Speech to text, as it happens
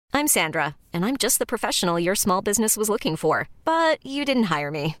I'm Sandra, and I'm just the professional your small business was looking for. But you didn't hire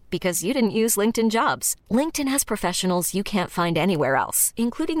me because you didn't use LinkedIn Jobs. LinkedIn has professionals you can't find anywhere else,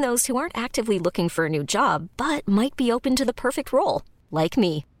 including those who aren't actively looking for a new job, but might be open to the perfect role, like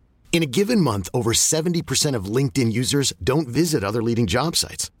me. In a given month, over 70% of LinkedIn users don't visit other leading job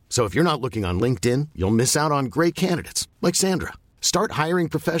sites. So if you're not looking on LinkedIn, you'll miss out on great candidates like Sandra. Start hiring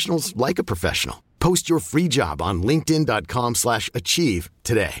professionals like a professional. Post your free job on linkedin.com/achieve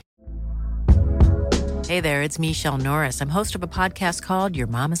today. Hey there, it's Michelle Norris. I'm host of a podcast called Your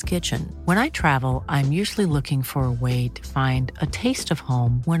Mama's Kitchen. When I travel, I'm usually looking for a way to find a taste of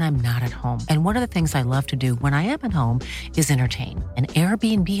home when I'm not at home. And one of the things I love to do when I am at home is entertain. And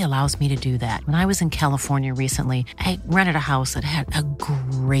Airbnb allows me to do that. When I was in California recently, I rented a house that had a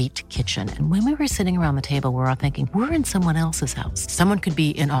great kitchen. And when we were sitting around the table, we were all thinking, we're in someone else's house. Someone could be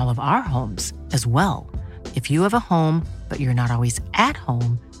in all of our homes as well. If you have a home, but you're not always at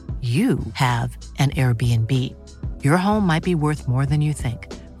home, you have an Airbnb. Your home might be worth more than you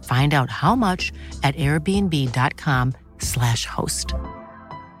think. Find out how much at airbnb.com/host.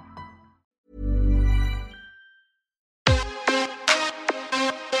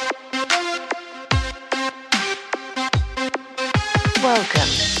 Welcome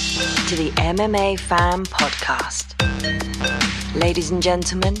to the MMA Fan Podcast. Ladies and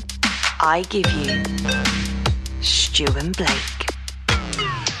gentlemen, I give you Stu and Blake.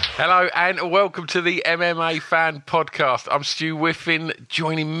 Hello and welcome to the MMA Fan Podcast. I'm Stu Whiffin.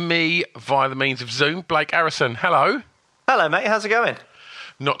 Joining me via the means of Zoom, Blake Harrison. Hello. Hello, mate. How's it going?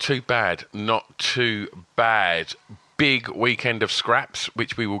 Not too bad. Not too bad. Big weekend of scraps,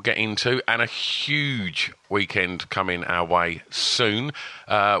 which we will get into, and a huge weekend coming our way soon,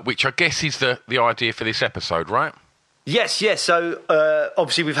 which I guess is the idea for this episode, right? Yes. So,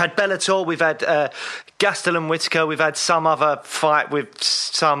 obviously, we've had Bellator, we've had Gastelum Whitaker, we've had some other fight with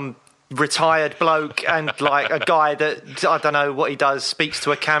some retired bloke and like a guy that, I don't know what he does, speaks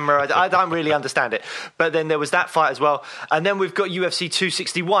to a camera. I don't really understand it. But then there was that fight as well. And then we've got UFC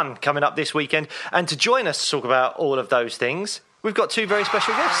 261 coming up this weekend. And to join us to talk about all of those things, we've got two very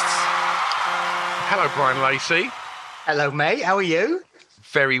special guests. Hello, Bryan Lacey. Hello, mate. How are you?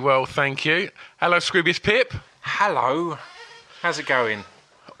 Very well, thank you. Hello, Scroobius Pip. Hello. How's it going?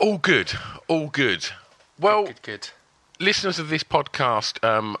 All good. Well, Good. Listeners of this podcast,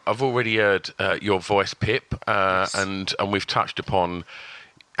 I've already heard your voice, Pip, Yes. and we've touched upon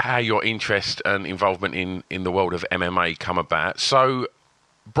how your interest and involvement in the world of MMA come about. So,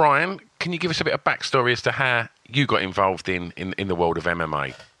 Bryan, can you give us a bit of backstory as to how you got involved in the world of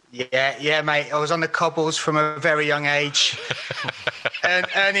MMA? Yeah, mate. I was on the cobbles from a very young age, and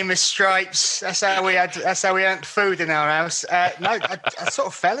earning my stripes. That's how we earned food in our house. I sort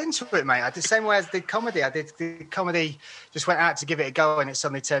of fell into it, mate. I did the same way as did comedy. I did the comedy, just went out to give it a go, and it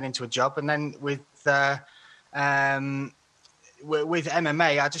suddenly turned into a job. And then with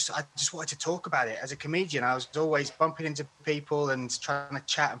MMA, I just wanted to talk about it. As a comedian, I was always bumping into people and trying to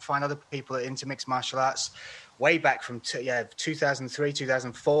chat and find other people that are into mixed martial arts. Way back from 2003,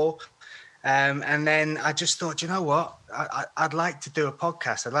 2004. And then I just thought, you know what? I'd like to do a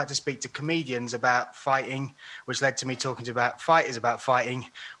podcast. I'd like to speak to comedians about fighting, which led to me talking about fighters about fighting,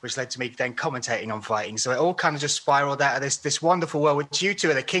 which led to me then commentating on fighting. So it all kind of just spiraled out of this wonderful world, which you two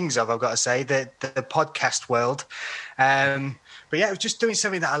are the kings of, I've got to say, the podcast world. But yeah, it was just doing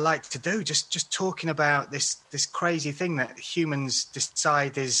something that I like to do, just talking about this crazy thing that humans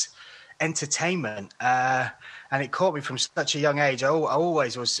decide is entertainment, and it caught me from such a young age. I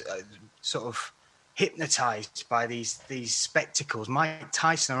always was sort of hypnotized by these spectacles. Mike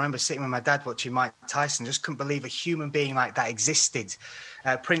Tyson, I remember sitting with my dad watching Mike Tyson, just couldn't believe a human being like that existed.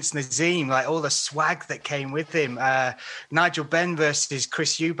 Prince Nazim, like all the swag that came with him. Nigel Benn versus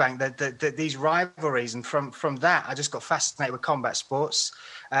Chris Eubank, these rivalries, and from that I just got fascinated with combat sports.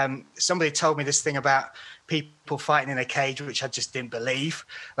 Somebody told me this thing about people fighting in a cage, which I just didn't believe.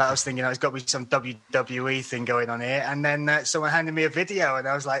 Like, I was thinking, there's got to be some WWE thing going on here. And then someone handed me a video, and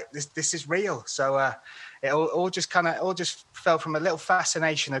I was like, this is real. So it all just fell from a little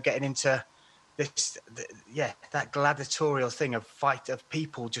fascination of getting into that gladiatorial thing of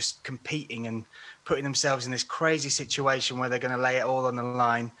people just competing and putting themselves in this crazy situation where they're going to lay it all on the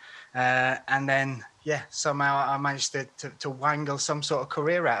line. And then, somehow I managed to wangle some sort of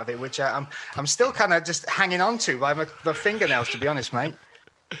career out of it, which I'm still kind of just hanging on to by my fingernails, to be honest, mate.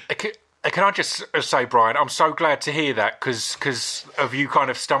 Can I just say, Bryan, I'm so glad to hear that because of you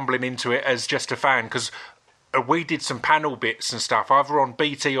kind of stumbling into it as just a fan, because we did some panel bits and stuff, either on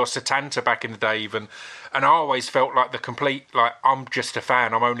BT or Setanta back in the day even, and I always felt like the complete, like, I'm just a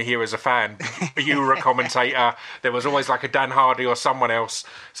fan, I'm only here as a fan. You were a commentator, there was always like a Dan Hardy or someone else,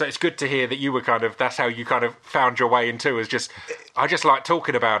 so it's good to hear that you were kind of, that's how you kind of found your way into, is just, I just like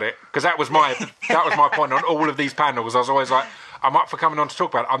talking about it, because that was my point on all of these panels. I was always like, I'm up for coming on to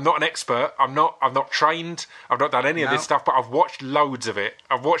talk about it. I'm not an expert. I'm not trained. I've not done any of this stuff, but I've watched loads of it.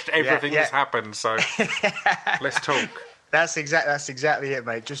 I've watched everything that's happened. So let's talk. That's exactly it,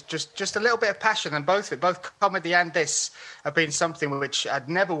 mate. Just a little bit of passion, and both comedy and this have been something which I'd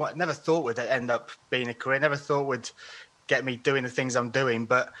never thought would end up being a career. Never thought would get me doing the things I'm doing,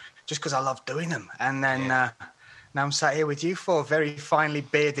 but just because I love doing them, and then. Now I'm sat here with you four very finely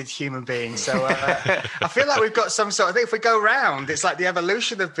bearded human beings. So I feel like we've got some sort of thing. If we go round, it's like the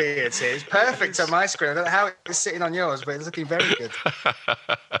evolution of beards here. It's perfect on my screen. I don't know how it's sitting on yours, but it's looking very good.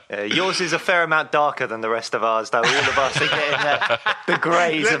 Yours is a fair amount darker than the rest of ours, though. All of us are getting the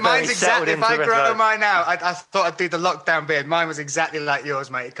greys are very mine's exactly. settled into If I grow mine out, I thought I'd do the lockdown beard. Mine was exactly like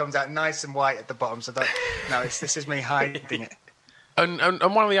yours, mate. It comes out nice and white at the bottom. So this is me hiding it. And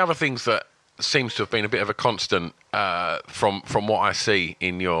one of the other things that seems to have been a bit of a constant from what I see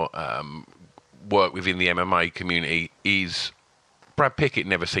in your work within the MMA community is Brad Pickett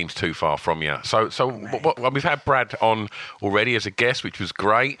never seems too far from you. So we've had Brad on already as a guest, which was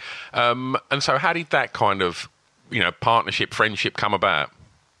great. And so how did that kind of partnership, friendship come about?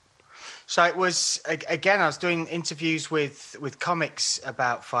 So it was, again, I was doing interviews with comics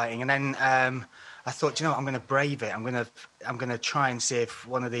about fighting, and then I thought, I'm going to brave it. I'm going to try and see if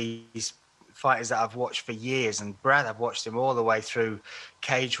one of these fighters that I've watched for years, and Brad, I've watched him all the way through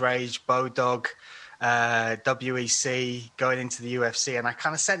Cage Rage, Bodog, WEC, going into the UFC, and I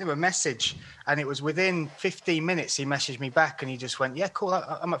kind of sent him a message, and it was within 15 minutes he messaged me back, and he just went, yeah, cool,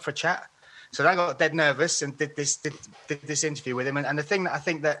 I'm up for a chat. So then I got dead nervous and did this interview with him, and the thing that I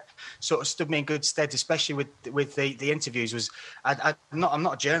think that sort of stood me in good stead, especially with the interviews, was I'm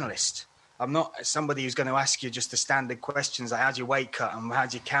not a journalist. I'm not somebody who's going to ask you just the standard questions like how'd your weight cut and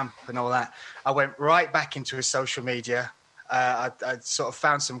how'd you camp and all that. I went right back into his social media. I sort of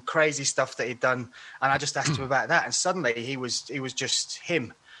found some crazy stuff that he'd done, and I just asked him about that. And suddenly he was just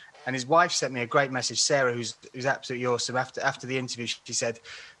him. And his wife sent me a great message, Sarah, who's absolutely awesome. After the interview, she said,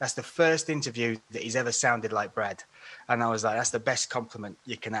 that's the first interview that he's ever sounded like Brad. And I was like, that's the best compliment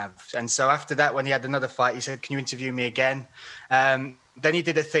you can have. And so after that, when he had another fight, he said, can you interview me again? Then he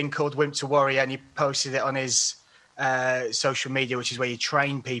did a thing called Wimp to Warrior, and he posted it on his social media, which is where you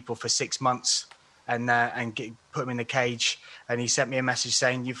train people for 6 months and put them in the cage. And he sent me a message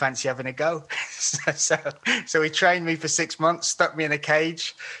saying, you fancy having a go? So he trained me for 6 months, stuck me in a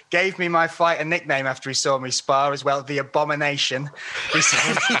cage, gave me my fighter nickname after he saw me spar as well, the Abomination. He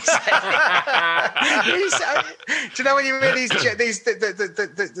said do you know when you read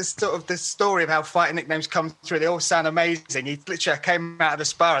the sort of the story of how fighter nicknames come through, they all sound amazing. He literally came out of the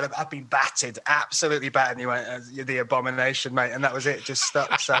spar and I've been battered, absolutely battered. And he went, you're the Abomination, mate. And that was it, just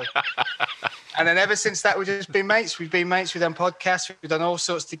stuck. So, and then ever since that, we've just been mates. We've been mates. We've done podcasts. We've done all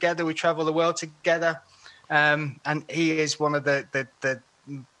sorts together. We travel the world together. And he is one of the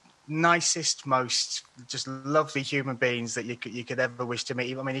nicest, most just lovely human beings that you could ever wish to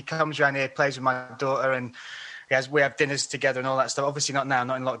meet. I mean, he comes around here, plays with my daughter, and we have dinners together and all that stuff. Obviously not now,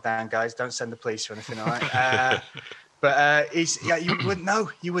 not in lockdown, guys. Don't send the police or anything, all right? But you wouldn't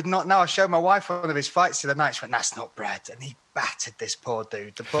know. You would not know. I showed my wife one of his fights the other night. She went, that's not Brad. And he battered this poor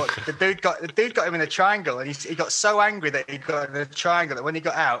dude. The dude got him in a triangle, and he got so angry that he got in a triangle that when he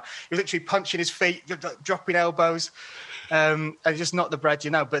got out, he was literally punching his feet, dropping elbows. And just not the Brad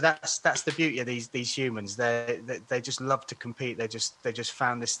you know. But that's the beauty of these humans. They just love to compete. They just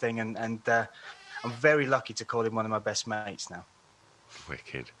found this thing, and I'm very lucky to call him one of my best mates now.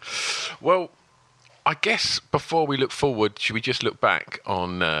 Wicked. Well, I guess before we look forward, should we just look back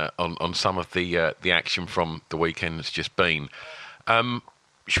on some of the action from the weekend that's just been?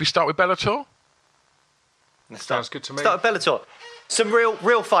 Should we start with Bellator? Sounds good to me. Start with Bellator. Some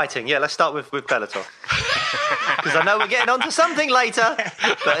real fighting. Yeah, let's start with Bellator. Because I know we're getting onto something later,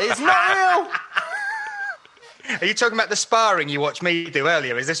 but it's not real. Are you talking about the sparring you watched me do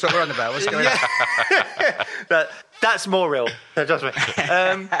earlier? Is this what we're on about? What's going on? But that's more real. Trust me.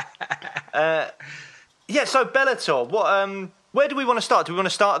 Yeah, so Bellator, where do we want to start? Do we want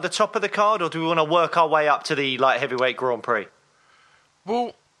to start at the top of the card, or do we want to work our way up to the light heavyweight Grand Prix?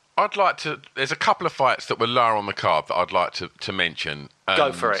 Well, I'd like to... There's a couple of fights that were lower on the card that I'd like to mention.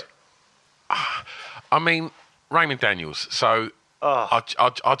 Go for it. I mean, Raymond Daniels. So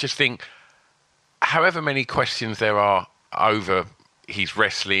I just think, however many questions there are over his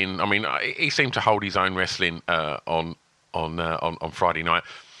wrestling. I mean, he seemed to hold his own wrestling on Friday night.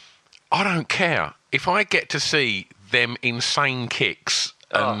 I don't care if I get to see them insane kicks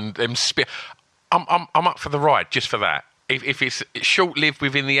and them spin. I'm up for the ride just for that. If it's short-lived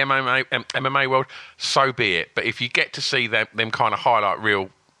within the MMA world, so be it. But if you get to see them kind of highlight reel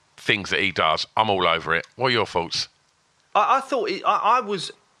things that he does, I'm all over it. What are your thoughts? I thought I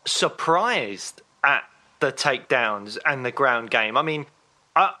was surprised at the takedowns and the ground game. I mean,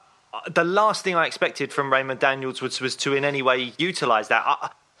 the last thing I expected from Raymond Daniels was to in any way utilise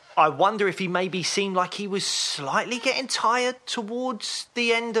that. I wonder if he maybe seemed like he was slightly getting tired towards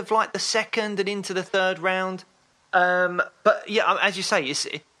the end of like the second and into the third round. But yeah, as you say,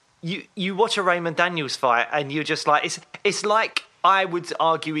 you watch a Raymond Daniels fight and you're just like, it's like, I would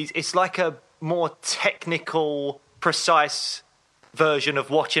argue it's like a more technical, precise version of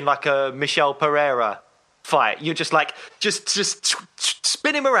watching like a Michel Pereira fight. You're just like, just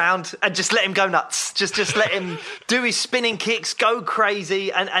spin him around and just let him go nuts. Just let him do his spinning kicks, go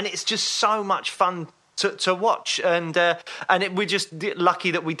crazy, and it's just so much fun to watch. And we're just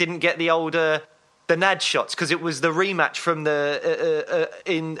lucky that we didn't get the older. The Nad shots, because it was the rematch from is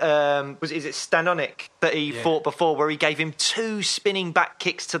it Stanonik that he fought before, where he gave him 2 spinning back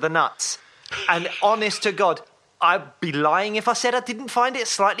kicks to the nuts. And honest to God, I'd be lying if I said I didn't find it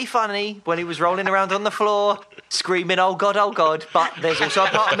slightly funny when he was rolling around on the floor, screaming, "Oh God, oh God!" But there's also a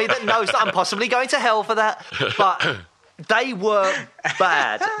part of me that knows that I'm possibly going to hell for that. But they were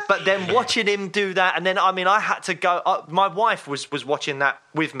bad. But then watching him do that, and then, I mean, I had to go. My wife was watching that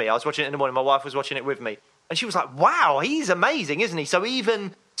with me. I was watching it in the morning. My wife was watching it with me. And she was like, wow, he's amazing, isn't he? So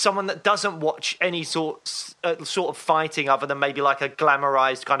even someone that doesn't watch any sort of fighting other than maybe like a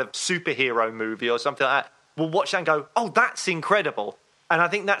glamorized kind of superhero movie or something like that will watch that and go, oh, that's incredible. And I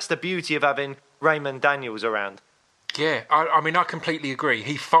think that's the beauty of having Raymond Daniels around. Yeah, I mean, I completely agree.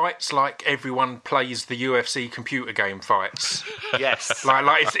 He fights like everyone plays the UFC computer game fights. Yes.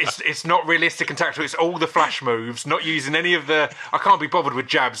 like it's not realistic and tactical. It's all the flash moves, not using any of the... I can't be bothered with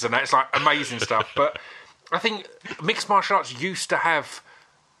jabs and that. It's like amazing stuff. But I think mixed martial arts used to have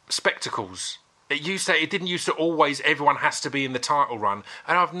spectacles. It didn't used to always everyone has to be in the title run.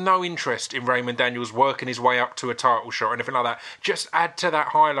 And I have no interest in Raymond Daniels working his way up to a title shot or anything like that. Just add to that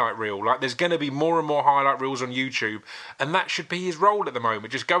highlight reel. Like, there's going to be more and more highlight reels on YouTube, and that should be his role at the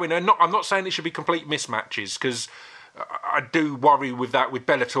moment. Just go in there. I'm not saying it should be complete mismatches, because I do worry with that, with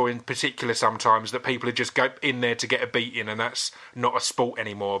Bellator in particular sometimes, that people are just go in there to get a beating, and that's not a sport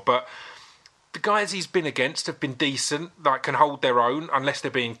anymore. But the guys he's been against have been decent, like can hold their own, unless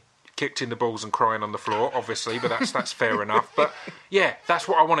they're being kicked in the balls and crying on the floor, obviously, but that's fair enough. But yeah, that's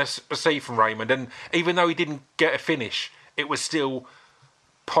what I want to see from Raymond. And even though he didn't get a finish, it was still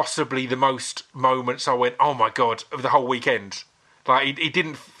possibly the most moments I went, oh my God, of the whole weekend. Like, he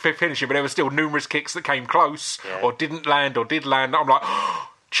didn't finish it, but there were still numerous kicks that came close, or didn't land, or did land. I'm like, oh,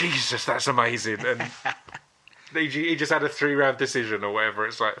 Jesus, that's amazing. And he just had a 3-round decision or whatever.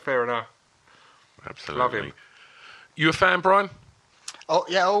 It's like, fair enough. Absolutely. Love him. You a fan, Bryan? Oh,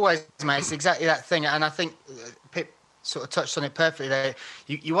 yeah, always, mate. It's exactly that thing. And I think Pip sort of touched on it perfectly there.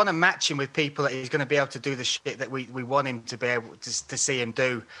 You want to match him with people that he's going to be able to do the shit that we want him to be able to see him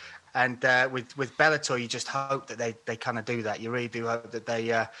do. And with Bellator, you just hope that they kind of do that. You really do hope that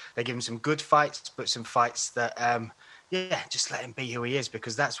they give him some good fights, but some fights that, just let him be who he is,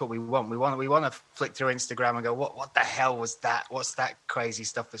 because that's what we want. We want to flick through Instagram and go, what the hell was that? What's that crazy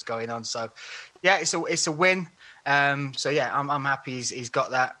stuff that's going on? So, yeah, it's a win. So yeah, I'm happy he's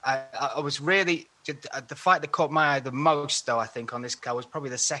got that. I was really the fight that caught my eye the most, though, I think, on this card was probably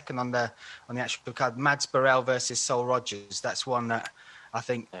the second on the actual card, Mads Burrell versus Sol Rogers. That's one that I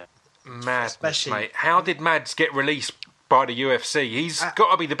think. Madness, especially, mate. How did Mads get released by the UFC? He's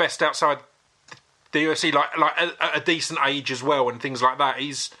got to be the best outside the UFC, like at a decent age as well, and things like that.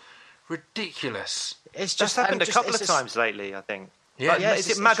 He's ridiculous. It's just happened a couple of times lately, I think. Yeah, is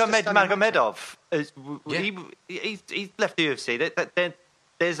it Magomedov? He's left the UFC.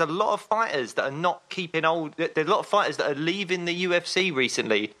 There's a lot of fighters that are not keeping old. There's a lot of fighters that are leaving the UFC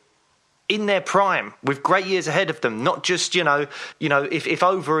recently in their prime, with great years ahead of them. Not just, if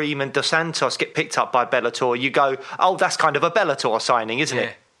Overeem and Dos Santos get picked up by Bellator, you go, oh, that's kind of a Bellator signing, isn't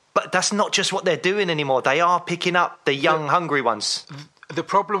it? But that's not just what they're doing anymore. They are picking up the young, hungry ones. The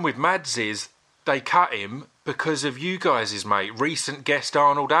problem with Mads is they cut him because of you guys, mate. Recent guest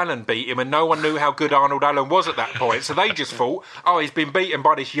Arnold Allen beat him, and no one knew how good Arnold Allen was at that point. So they just thought, oh, he's been beaten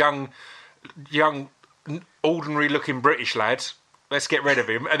by this young, ordinary-looking British lad. let's get rid of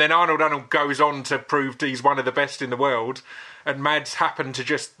him. And then Arnold goes on to prove he's one of the best in the world. And Mads happened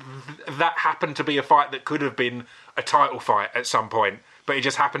to be a fight that could have been a title fight at some point. But it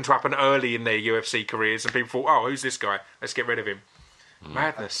just happened to happen early in their UFC careers, and people thought, "Oh, who's this guy? Let's get rid of him."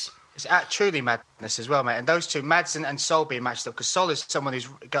 Madness. It's truly madness as well, mate. And those two, Mads and Sol, being matched up, because Sol is someone who's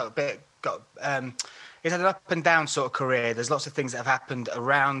he's had an up and down sort of career. There's lots of things that have happened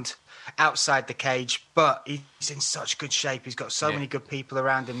outside the cage, but he's in such good shape. He's got so many good people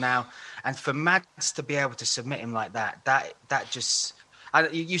around him now, and for Mads to be able to submit him like that just. And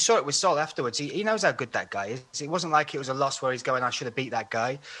you saw it with Sol afterwards. He knows how good that guy is. It wasn't like it was a loss where he's going, I should have beat that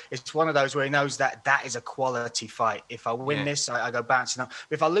guy. It's one of those where he knows that is a quality fight. If I win this, I go bouncing up.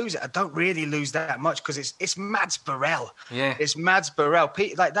 If I lose it, I don't really lose that much because it's Mads Burrell. Yeah. It's Mads Burrell.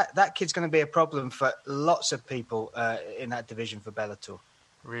 Like that kid's going to be a problem for lots of people in that division for Bellator.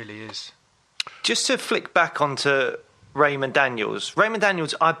 Really is. Just to flick back onto Raymond Daniels. Raymond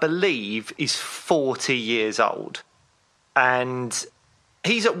Daniels, I believe, is 40 years old. And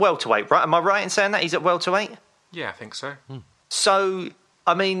he's at welterweight, right? Am I right in saying that? He's at welterweight? Yeah, I think so. So,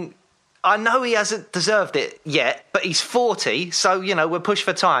 I mean, I know he hasn't deserved it yet, but he's 40, so, we're pushed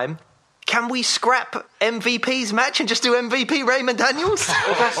for time. Can we scrap MVP's match and just do MVP Raymond Daniels?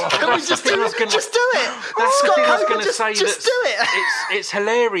 Can we just do it? Just do it. That's the thing I was going to say. Just do it. It's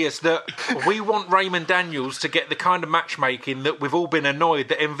hilarious that we want Raymond Daniels to get the kind of matchmaking that we've all been annoyed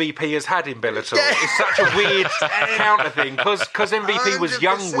that MVP has had in Bellator. Yeah. It's such a weird counter thing because MVP was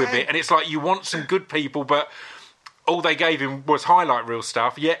young with it, and it's like you want some good people, but all they gave him was highlight reel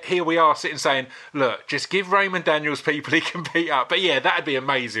stuff, yet here we are sitting saying, look, just give Raymond Daniels people he can beat up. But yeah, that'd be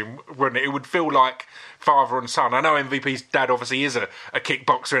amazing, wouldn't it? It would feel like father and son. I know MVP's dad obviously is a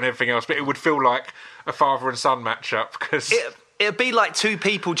kickboxer and everything else, but it would feel like a father and son matchup because it'd be like two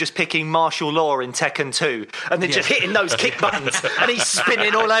people just picking martial law in Tekken 2 and then just hitting those kick buttons and he's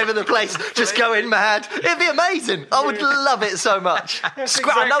spinning all over the place, just going mad. It'd be amazing. I would love it so much.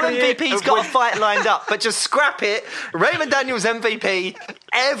 I know MVP's got a fight lined up, but just scrap it. Raymond Daniels MVP.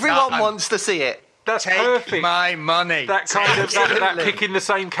 Everyone wants to see it. That's Take perfect. my money. That kind of that picking the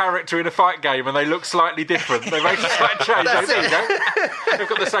same character in a fight game and they look slightly different. They make a slight change. There you go. They've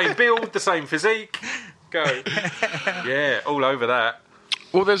got the same build, the same physique. Go. Yeah, all over that.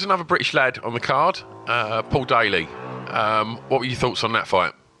 Well, there's another British lad on the card, Paul Daly. What were your thoughts on that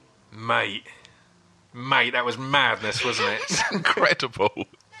fight? Mate, that was madness, wasn't it? It's incredible.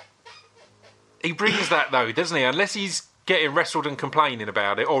 He brings that, though, doesn't he? Unless he's getting wrestled and complaining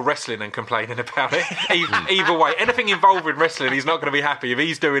about it, or wrestling and complaining about it. Either way, anything involving wrestling, he's not going to be happy if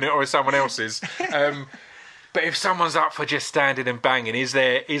he's doing it or if someone else is. But if someone's up for just standing and banging, is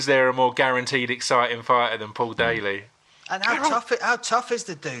there a more guaranteed exciting fighter than Paul Daly? And how tough is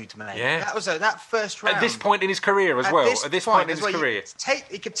the dude, man? Yeah. That was that first round. At this point in his career as well. At this point in his career.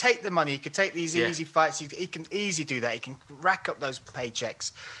 He could take the money. He could take these easy fights. He can easily do that. He can rack up those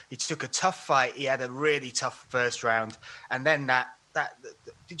paychecks. He took a tough fight. He had a really tough first round. And then that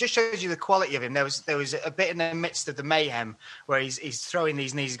it just shows you the quality of him. There was a bit in the midst of the mayhem where he's throwing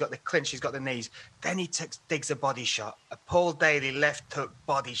these knees. He's got the clinch. He's got the knees. Then he digs a body shot, a Paul Daly left hook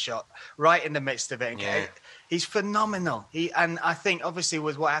body shot right in the midst of it. Yeah. He's phenomenal. And I think obviously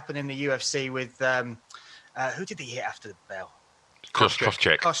with what happened in the UFC with who did he hit after the bell?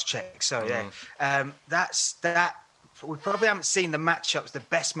 Koscheck. Sorry, yeah. That's that. We probably haven't seen the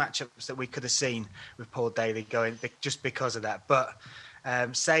best matchups that we could have seen with Paul Daly going just because of that. But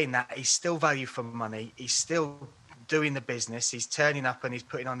saying that, he's still value for money. He's still doing the business. He's turning up and he's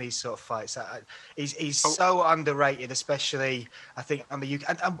putting on these sort of fights. He's so underrated, especially I think on the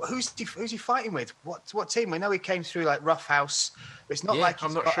UK. And who's he fighting with? What team? We know he came through like Rough House. But it's not like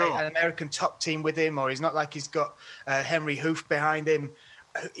he's got an American top team with him, or he's not like he's got Henry Hoof behind him.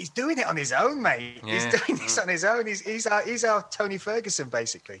 He's doing it on his own, mate. Yeah. He's doing this on his own. He's our Tony Ferguson,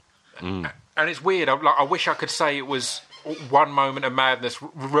 basically. And it's weird. I wish I could say it was one moment of madness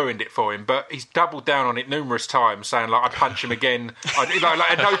ruined it for him, but he's doubled down on it numerous times, saying like, "I punch him again."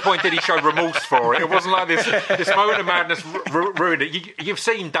 At no point did he show remorse for it. It wasn't like this moment of madness ruined it. You've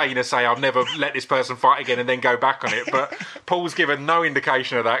seen Dana say, "I'll never let this person fight again," and then go back on it. But Paul's given no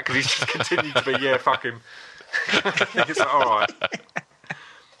indication of that because he's just continued to be, fuck him. It's like, all right.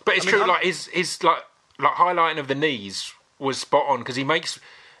 But it's true. Like his highlighting of the knees was spot on because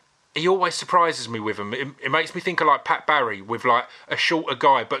he always surprises me with them. It makes me think of like Pat Barry with like a shorter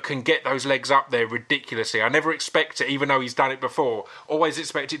guy but can get those legs up there ridiculously. I never expect it, even though he's done it before. Always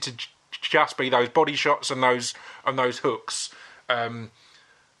expect it to just be those body shots and those hooks. And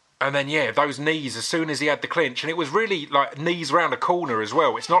then, those knees as soon as he had the clinch. And it was really like knees round a corner as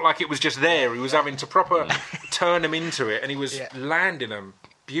well. It's not like it was just there. He was having to proper turn them into it, and he was landing them.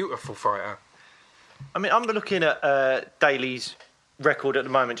 Beautiful fighter. I mean, I'm looking at Daly's record at the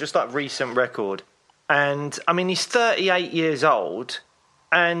moment, just like recent record. And, I mean, he's 38 years old,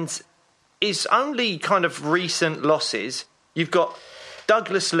 and his only kind of recent losses, you've got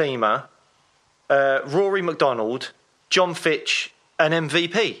Douglas Lima, Rory McDonald, John Fitch, and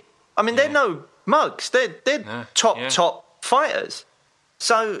MVP. I mean, they're no mugs. They're top fighters.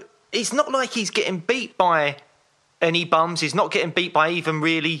 So it's not like he's getting beat by any bums. He's not getting beat by even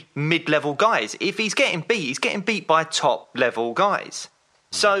really mid-level guys. If he's getting beat, he's getting beat by top-level guys.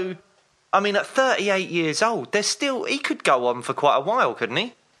 So, I mean, at 38 years old, he could go on for quite a while, couldn't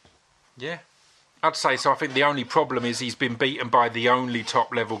he? Yeah. I'd say so. I think the only problem is he's been beaten by the only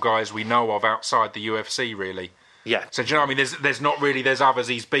top-level guys we know of outside the UFC, really. Yeah. So, do you know what I mean? There's others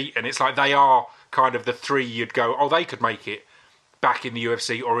he's beaten. It's like they are kind of the three you'd go, oh, they could make it back in the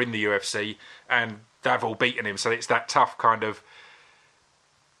UFC or in the UFC, and they've all beaten him. So it's that tough kind of,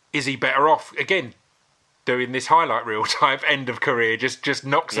 is he better off, again, doing this highlight reel type end of career, just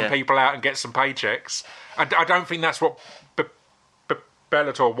knock some people out and get some paychecks? I don't think that's what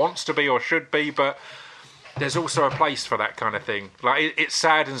Bellator wants to be or should be, but there's also a place for that kind of thing. Like, it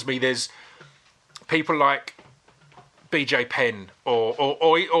saddens me. There's people like BJ Penn or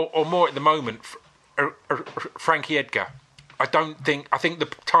more at the moment, Frankie Edgar. I think the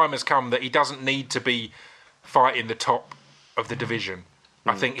time has come that he doesn't need to be fighting the top of the division.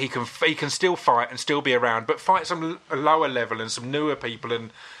 I think he can still fight and still be around, but fight some lower level and some newer people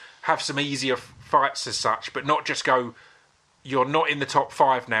and have some easier fights as such, but not just go, you're not in the top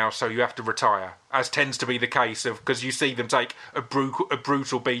 5 now, so you have to retire, as tends to be the case of, because you see them take a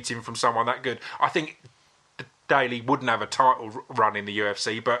brutal beating from someone that good. I think Daly wouldn't have a title run in the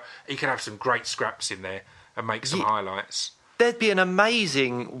UFC, but he could have some great scraps in there and make some highlights. There'd be an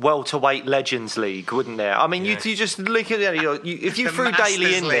amazing welterweight legends league, wouldn't there? I mean, you just look at it. If you threw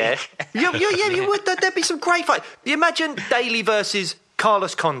Daly in there, you would. There'd be some great fights. You imagine Daly versus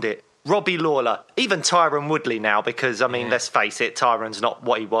Carlos Condit, Robbie Lawler, even Tyron Woodley now, because I mean, let's face it, Tyron's not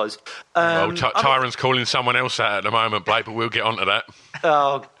what he was. Tyron's calling someone else out at the moment, Blake, but we'll get onto that.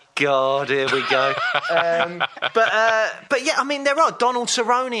 Oh God, here we go. But yeah, I mean, there are Donald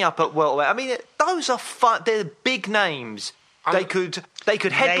Cerrone up at welterweight. I mean, those are fun. They're big names. They could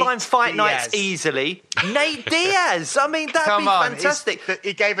headline fight nights easily. Nate Diaz. I mean, that'd be fantastic.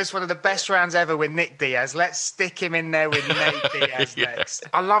 He gave us one of the best rounds ever with Nick Diaz. Let's stick him in there with Nate Diaz next.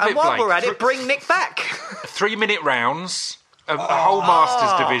 I love it, and while Blake. we're at it, bring Nick back. 3-minute rounds. A whole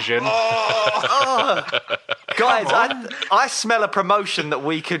Masters division. Guys, I smell a promotion that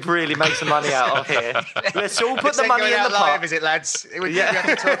we could really make some money out of here. Let's all put the money in the pot. Live, is it, lads? We have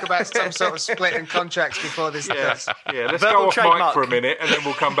to talk about some sort of split in contracts before this does. Yeah, let's go off mic for a minute and then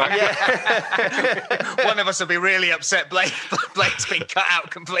we'll come back. One of us will be really upset. Blake's been cut out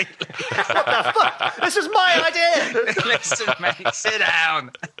completely. What the fuck? This is my idea. Listen, mate, sit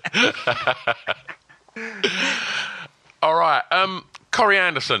down. All right, Corey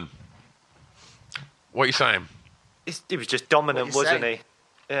Anderson. What are you saying? He was just dominant, wasn't he?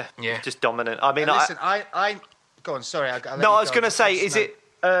 Yeah, just dominant. I mean, listen, I go on. Sorry, I was going to say, is it?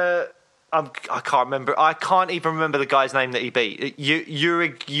 I can't remember. I can't even remember the guy's name that he beat.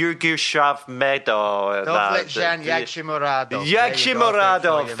 Yurgushav Medov. Dovletjan Yagshimuradov.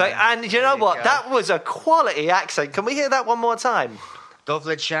 Yagshimuradov. And you know what? That was a quality accent. Can we hear that one more time?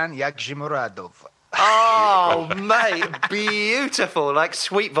 Dovletjan Yagshimuradov. Oh, mate, beautiful, like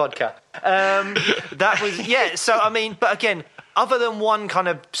sweet vodka. That was, so, I mean, but again, other than one kind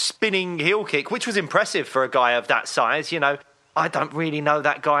of spinning heel kick, which was impressive for a guy of that size, I don't really know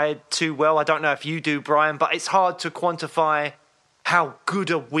that guy too well. I don't know if you do, Bryan, but it's hard to quantify how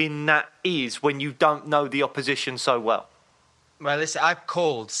good a win that is when you don't know the opposition so well. Well, listen, I've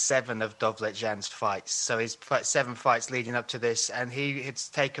called 7 of Dovletjan's fights. So he's 7 fights leading up to this, and it's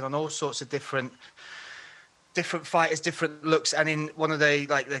taken on all sorts of different fighters, different looks, and in one of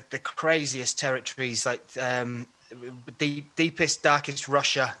the craziest territories, like the deepest, darkest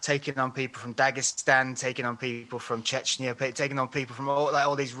Russia, taking on people from Dagestan, taking on people from Chechnya, taking on people from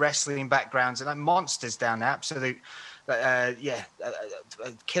all these wrestling backgrounds, and like monsters down there, absolute,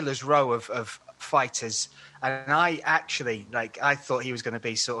 killer's row of fighters. And I actually, I thought he was going to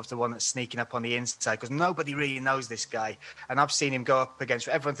be sort of the one that's sneaking up on the inside, because nobody really knows this guy. And I've seen him go up against,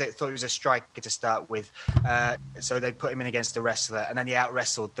 everyone thought he was a striker to start with. So they put him in against the wrestler, and then he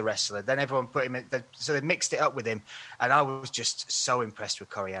out-wrestled the wrestler. Then everyone put him in, so they mixed it up with him. And I was just so impressed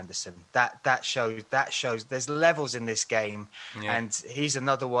with Corey Anderson. That shows there's levels in this game. Yeah. And he's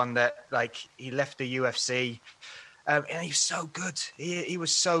another one that, he left the UFC. And he was so good. He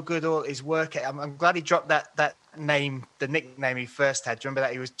was so good. All his work. I'm glad he dropped that name, the nickname he first had. Do you remember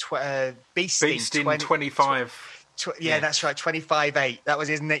that? He was Beast in 25. Yeah, that's right. 25-8. That was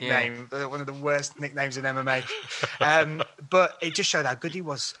his nickname. Yeah. One of the worst nicknames in MMA. But it just showed how good he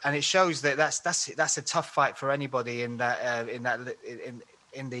was, and it shows that that's a tough fight for anybody in the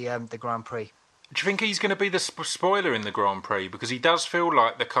Grand Prix. Do you think he's going to be the spoiler in the Grand Prix? Because he does feel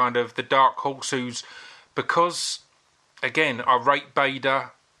like the kind of the dark horse because, again, I rate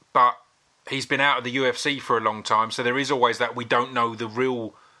Bader, but he's been out of the UFC for a long time, so there is always that we don't know the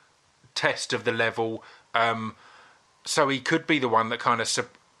real test of the level. So he could be the one that kind of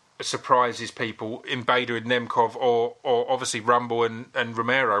surprises people in Bader and Nemkov, or obviously Rumble and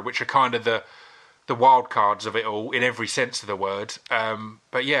Romero, which are kind of the wild cards of it all in every sense of the word.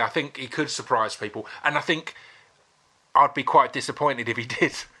 But yeah, I think he could surprise people, and I think I'd be quite disappointed if he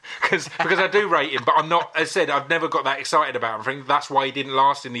did, because I do rate him, but I'm not. As I said, I've never got that excited about him. I think that's why he didn't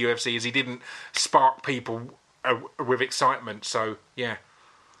last in the UFC, is he didn't spark people with excitement. So yeah.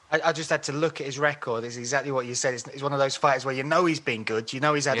 I just had to look at his record. It's exactly what you said. It's one of those fighters where he's been good.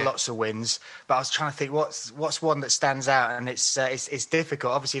 He's had lots of wins. But I was trying to think what's one that stands out, and it's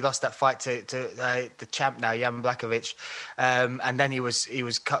difficult. Obviously, he lost that fight to the champ now, Jan Blachowicz, and then he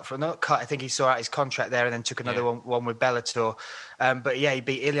was cut from not cut. I think he saw out his contract there, and then took another one with Bellator. But yeah, he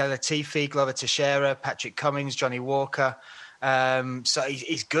beat Ilia Latifi, Glover Teixeira, Patrick Cummins, Johnny Walker. So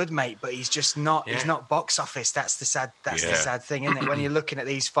he's good, mate, but he's just not. Yeah. He's not box office. That's the sad thing, isn't it? When you're looking at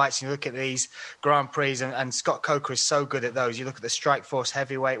these fights and you look at these Grand Prix, and Scott Coker is so good at those. You look at the Strikeforce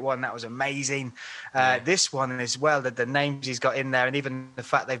heavyweight one; that was amazing. This one as well, the names he's got in there, and even the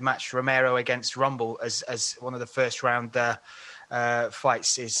fact they've matched Romero against Rumble as one of the first round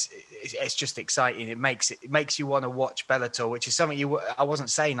fights it's just exciting. It makes you want to watch Bellator, which is something I wasn't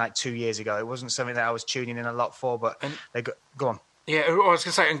saying like 2 years ago. It wasn't something that I was tuning in a lot for, but go on. Yeah, I was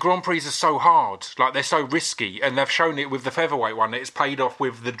going to say, and Grand Prix are so hard, like they're so risky, and they've shown it with the featherweight one. It's paid off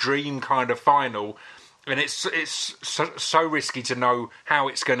with the dream kind of final, and it's so risky to know how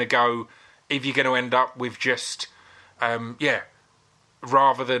it's going to go. If you're going to end up with just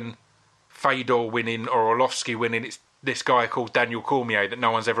rather than Fedor winning or Orlovsky winning, it's this guy called Daniel Cormier that no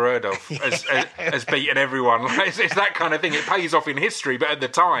one's ever heard of has beaten everyone. It's that kind of thing. It pays off in history, but at the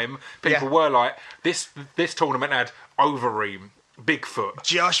time, people were like, this tournament had Overeem, Bigfoot,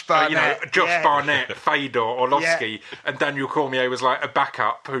 Josh Barnett, Barnett, Fedor, Orlovsky, and Daniel Cormier was like a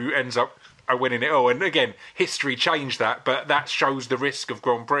backup who ends up winning it all. And again, history changed that, but that shows the risk of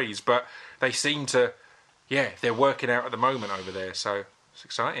Grand Prix. But they seem to, they're working out at the moment over there, so it's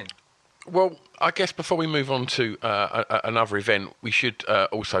exciting. Well, I guess before we move on to another event, we should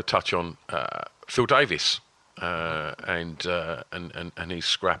also touch on Phil Davis and his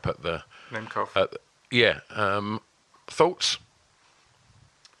scrap at the Nemkov. Thoughts?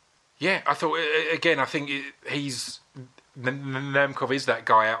 Yeah, I thought again. I think Nemkov is that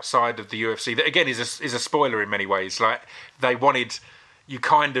guy outside of the UFC that again is a spoiler in many ways. Like they wanted you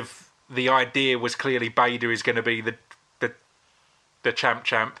kind of the idea was clearly Bader is going to be the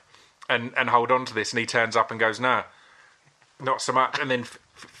champ. And hold on to this, and he turns up and goes, no, not so much. And then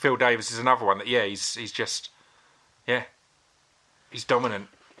Phil Davis is another one that, he's just, he's dominant.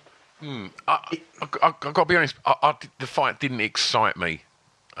 I've got to be honest, the fight didn't excite me.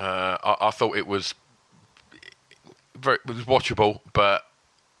 I thought it was watchable, but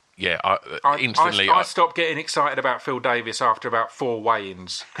instantly. I stopped getting excited about Phil Davis after about 4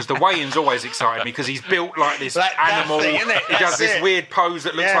 weigh-ins, because the weigh-ins always excited me because he's built like this animal. He does this weird pose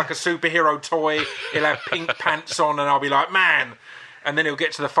that looks like a superhero toy. He'll have pink pants on, and I'll be like, man. And then he'll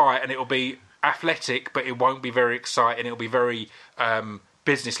get to the fight, and it'll be athletic, but it won't be very exciting. It'll be very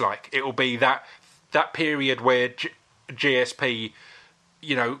businesslike. It'll be that period where GSP,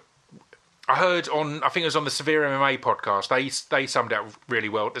 I heard I think it was on the Severe MMA podcast, they summed it up really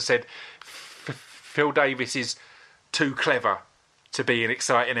well. They said Phil Davis is too clever to be an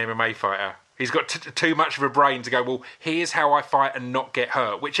exciting MMA fighter. He's got too much of a brain to go, well, here's how I fight and not get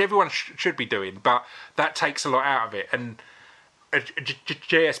hurt, which everyone should be doing, but that takes a lot out of it. And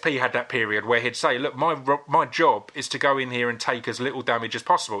GSP had that period where he'd say, look, my job is to go in here and take as little damage as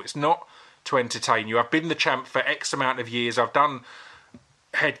possible. It's not to entertain you. I've been the champ for X amount of years. I've done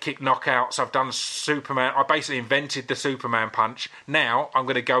head kick knockouts. I've done Superman. I basically invented the Superman punch. Now I'm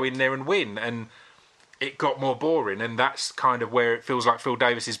going to go in there and win. And it got more boring. And that's kind of where it feels like Phil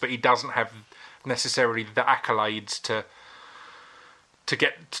Davis is, but he doesn't have necessarily the accolades to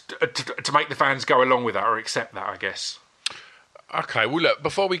get to make the fans go along with that or accept that, I guess. Okay, well, look,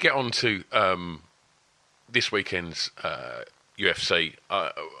 before we get on to this weekend's UFC,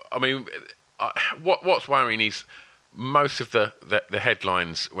 what's worrying is most of the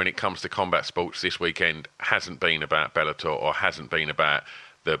headlines when it comes to combat sports this weekend hasn't been about Bellator or hasn't been about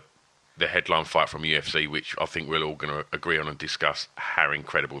the headline fight from UFC, which I think we're all going to agree on and discuss how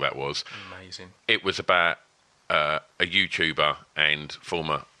incredible that was. Amazing. It was about a YouTuber and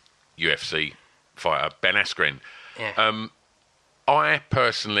former UFC fighter, Ben Askren. Yeah. I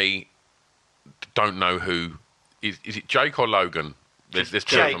personally don't know who... Is it Jake or Logan? There's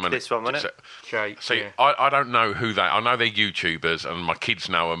two Jake, of them. this one, wasn't it? Jake. See, yeah. I don't know who they... I know they're YouTubers and my kids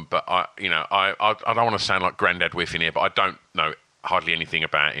know them, but I don't want to sound like Grandad Whiff in here, but I don't know hardly anything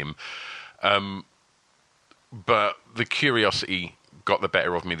about him. But the curiosity got the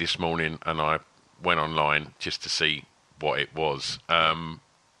better of me this morning, and I went online just to see what it was.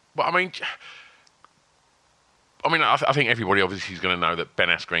 But I mean, I think everybody obviously is going to know that Ben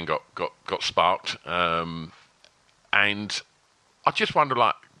Askren got sparked, and I just wonder,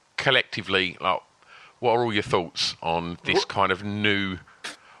 like, collectively, like, what are all your thoughts on this kind of new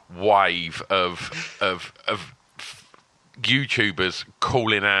wave of YouTubers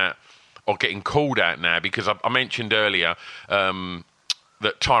calling out or getting called out now? Because I mentioned earlier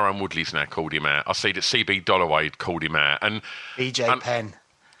that Tyrone Woodley's now called him out. I see that CB Dollaway called him out, and BJ Penn.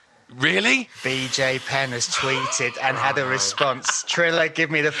 Really? BJ Penn has tweeted and had a response. Triller,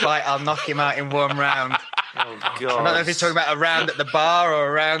 give me the fight. I'll knock him out in one round. Oh, God. I don't know if he's talking about a round at the bar or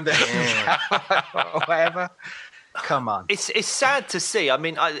a round at or whatever. Come on. It's sad to see. I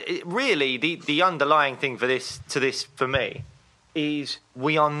mean, really, the underlying thing for this for me is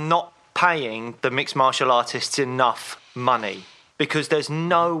we are not paying the mixed martial artists enough money. Because there's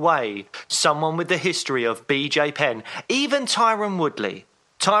no way someone with the history of BJ Penn, even Tyron Woodley,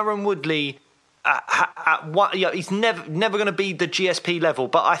 he's never going to be the GSP level.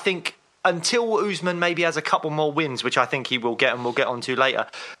 But I think until Usman maybe has a couple more wins, which I think he will get and we'll get onto later,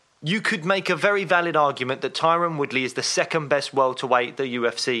 you could make a very valid argument that Tyron Woodley is the second best welterweight the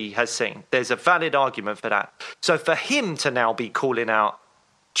UFC has seen. There's a valid argument for that. So for him to now be calling out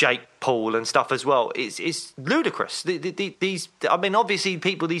Jake Paul and stuff as well, it's ludicrous. These, I mean, obviously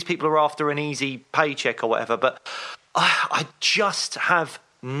these people are after an easy paycheck or whatever, but I just have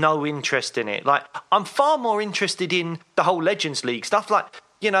no interest in it. Like, I'm far more interested in the whole Legends League stuff, like,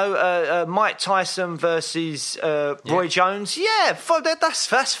 you know, Mike Tyson versus Roy Jones. Yeah,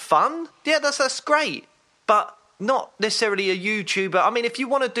 that's fun. Yeah, that's great, but not necessarily a YouTuber. I mean, if you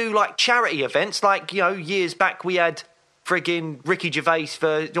want to do like charity events, like, you know, years back we had friggin' Ricky Gervais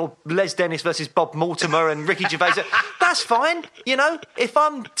or Les Dennis versus Bob Mortimer and Ricky Gervais. That's fine, you know. If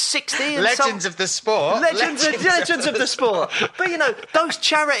I'm 60 and Legends of the sport. Legends of the sport. But, you know, those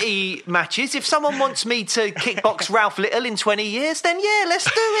charity matches, if someone wants me to kickbox Ralph Little in 20 years, then yeah, let's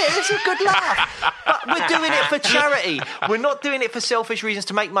do it. It's a good laugh. But we're doing it for charity. We're not doing it for selfish reasons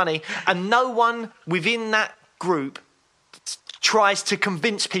to make money. And no one within that group tries to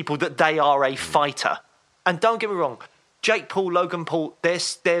convince people that they are a fighter. And don't get me wrong, Jake Paul, Logan Paul, they're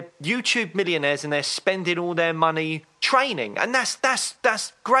YouTube millionaires and they're spending all their money training. And that's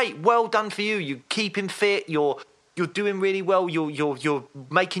great. Well done for you. You keep him fit. You're doing really well. You're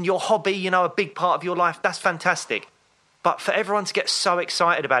making your hobby, you know, a big part of your life. That's fantastic. But for everyone to get so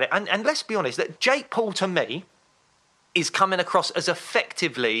excited about it, and let's be honest, that Jake Paul to me is coming across as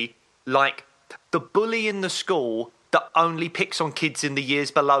effectively like the bully in the school that only picks on kids in the years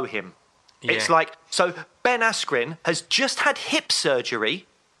below him. Yeah. It's like, so Ben Askren has just had hip surgery,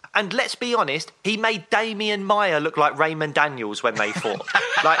 and let's be honest, he made Damian Maia look like Raymond Daniels when they fought.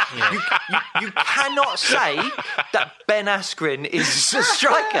 Like, you cannot say that Ben Askren is a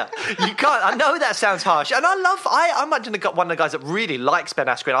striker. You can't. I know that sounds harsh, and I'm actually one of the guys that really likes Ben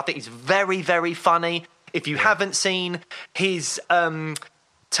Askren. I think he's very, very funny. If you haven't seen his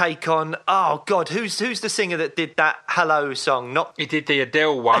take on, oh God, who's the singer that did that Hello song? He did the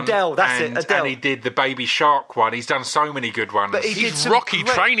Adele one. Adele. Adele. And he did the Baby Shark one. He's done so many good ones. But his Rocky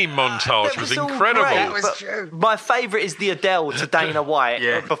training montage was incredible. That was true. My favourite is the Adele to Dana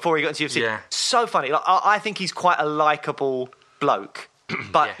White before he got into UFC. Yeah. So funny. Like, I think he's quite a likeable bloke,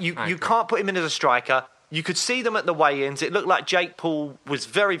 but you can't put him in as a striker. You could see them at the weigh-ins. It looked like Jake Paul was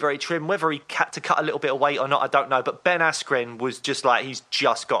very, very trim. Whether he had to cut a little bit of weight or not, I don't know. But Ben Askren was just like, he's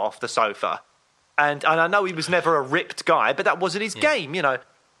just got off the sofa. And I know he was never a ripped guy, but that wasn't his game, you know.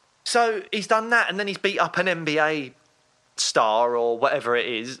 So he's done that, and then he's beat up an NBA star or whatever it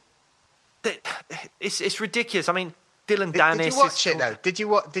is. It's ridiculous. I mean, Dylan Dennis. Did you watch it though?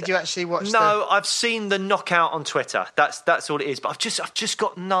 Did you actually watch? No, I've seen the knockout on Twitter. That's all it is. But I've just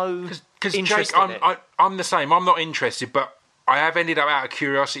got no interest Jake, in it. I'm the same. I'm not interested, but I have ended up out of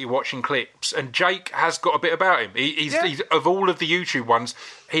curiosity watching clips, and Jake has got a bit about him. He's of all of the YouTube ones,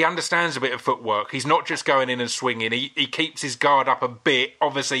 he understands a bit of footwork. He's not just going in and swinging. He keeps his guard up a bit,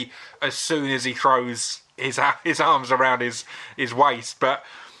 obviously, as soon as he throws his arms around his waist. But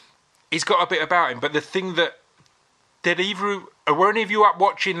he's got a bit about him. But the thing that... Were any of you up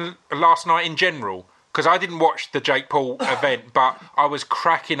watching last night in general? Because I didn't watch the Jake Paul event, but I was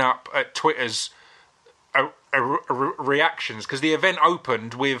cracking up at Twitter's reactions, because the event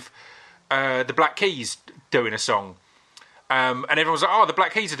opened with the Black Keys doing a song. And everyone was like, oh, the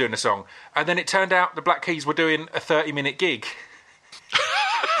Black Keys are doing a song. And then it turned out the Black Keys were doing a 30-minute gig.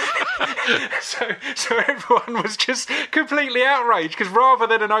 So everyone was just completely outraged, because rather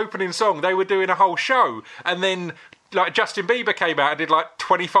than an opening song, they were doing a whole show. And then... like Justin Bieber came out and did like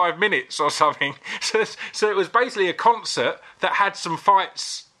 25 minutes or something. So it was basically a concert that had some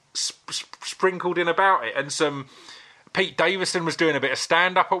fights sprinkled in about it, and some... Pete Davidson was doing a bit of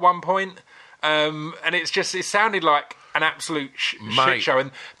stand-up at one point, and it sounded like an absolute shit show,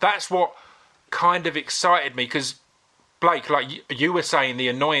 and that's what kind of excited me, because Blake, like you were saying, the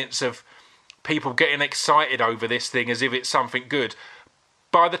annoyance of people getting excited over this thing as if it's something good.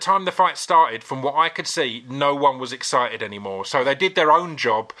 By the time the fight started, from what I could see, no one was excited anymore. So they did their own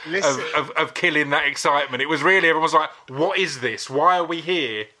job of killing that excitement. It was really, everyone was like, what is this? Why are we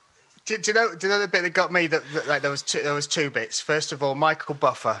here? Do you know the bit that got me? That like there was two bits. First of all, Michael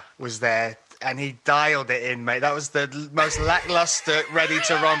Buffer was there, and he dialed it in, mate. That was the most lackluster Ready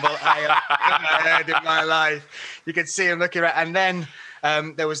to Rumble I have ever heard in my life. You could see him looking around, and then...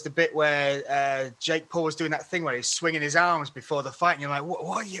 there was the bit where Jake Paul was doing that thing where he's swinging his arms before the fight, and you're like,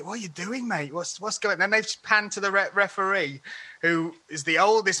 what are you doing, mate? What's going on? And then they've panned to the referee, who is the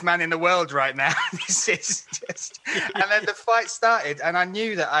oldest man in the world right now. This is just... And then the fight started, and I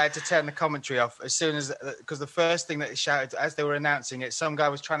knew that I had to turn the commentary off as soon as... because the first thing that he shouted as they were announcing it, some guy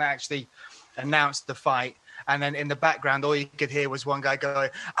was trying to actually announce the fight. And then in the background, all you could hear was one guy going,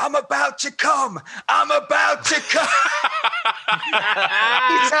 I'm about to come! I'm about to come! 3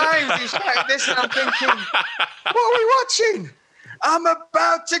 times he shouted this, and I'm thinking, what are we watching? I'm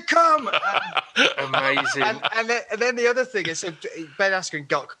about to come! Amazing. And then the other thing is, Ben Askren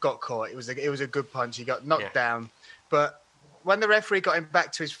got caught. It was a good punch. He got knocked down. But when the referee got him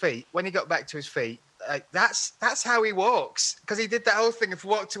back to his feet, that's how he walks, because he did that whole thing of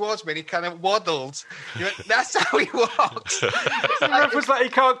walk towards me and he kind of waddled. That's how he walks. The ref was like, he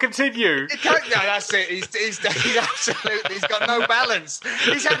can't continue. No, that's it. He's absolutely, he's got no balance.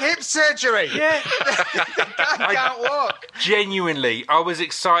 He's had hip surgery. Yeah. The guy can't walk. Genuinely, I was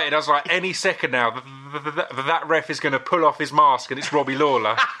excited. I was like, any second now, that ref is going to pull off his mask and it's Robbie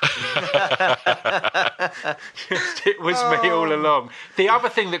Lawler. It was me all along. The other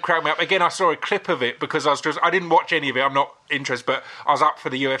thing that cracked me up, again, I saw a clip of it, because I didn't watch any of it, I'm not interested, but I was up for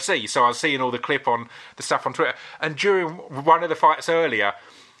the UFC, so I was seeing all the clip on the stuff on Twitter, and during one of the fights earlier,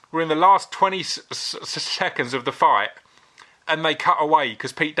 we're in the last 20 seconds of the fight, and they cut away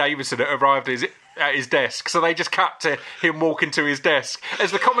because Pete Davidson had arrived at his desk, so they just cut to him walking to his desk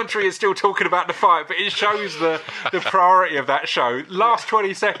as the commentary is still talking about the fight, but it shows the priority of that show. Last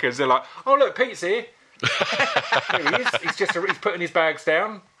 20 seconds, they're like, oh look, Pete's here. Here he is. He's putting his bags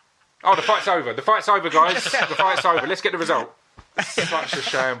down. Oh, the fight's over. The fight's over, guys. The fight's over. Let's get the result. Such a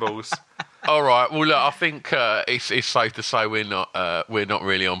shambles. All right. Well, look, I think it's safe to say we're not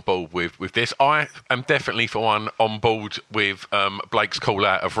really on board with this. I am definitely, for one, on board with Blake's call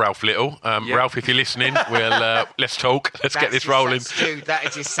out of Ralph Little. Ralph, if you're listening, let's talk. Let's get this rolling. Dude, that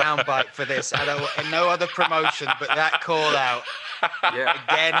is his soundbite for this. I don't want no other promotion but that call out. Yeah.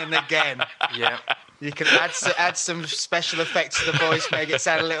 Again and again. Yeah. You can add some special effects to the voice, make it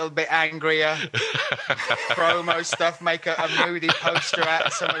sound a little bit angrier. Promo stuff, make a moody poster out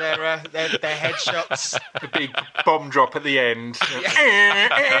of some of their headshots. The big bomb drop at the end.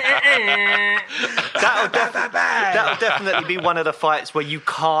 That'll definitely be one of the fights where you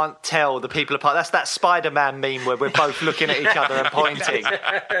can't tell the people apart. That's that Spider-Man meme where we're both looking at each other and pointing.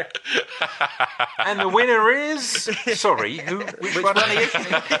 And the winner is... Sorry, which one are you?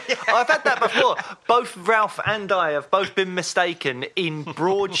 I've had that before. Both Ralph and I have both been mistaken in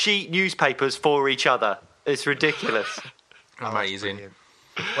broadsheet newspapers for each other. It's ridiculous. Amazing.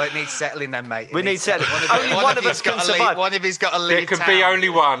 Well, it needs settling then, mate. We need settling. Only one of us can survive. One of us got to leave. There can be only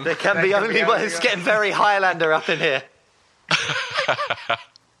one. There can be only one. It's getting very Highlander up in here.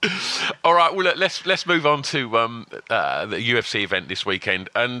 All right, well, let's move on to the UFC event this weekend.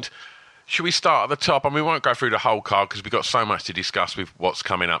 And should we start at the top? I mean, we won't go through the whole card because we've got so much to discuss with what's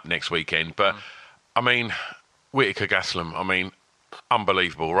coming up next weekend. But, I mean, Whittaker Gastelum, I mean,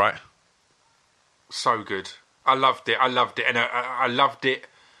 unbelievable, right? So good. I loved it, and I loved it.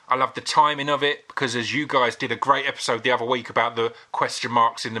 I loved the timing of it, because as you guys did a great episode the other week about the question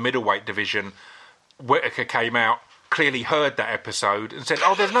marks in the middleweight division, Whittaker came out, clearly heard that episode and said,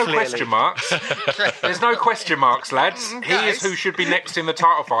 "Oh, there's no question marks. There's no question marks, lads. He is who should be next in the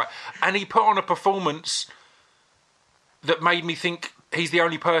title fight." And he put on a performance that made me think he's the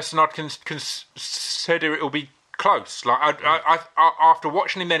only person I'd consider it will be close. Like I, after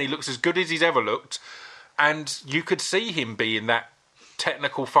watching him, then he looks as good as he's ever looked, and you could see him being that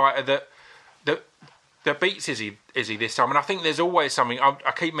technical fighter that beats Izzy this time. And I think there's always something.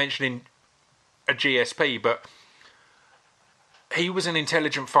 I keep mentioning a GSP, but he was an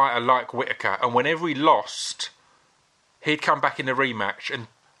intelligent fighter like Whittaker, and whenever he lost, he'd come back in the rematch and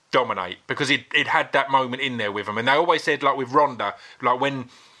dominate, because he'd had that moment in there with him. And they always said, like with Ronda, like when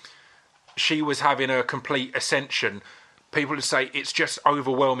she was having a complete ascension, people would say it's just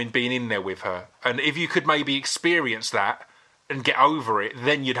overwhelming being in there with her. And if you could maybe experience that and get over it,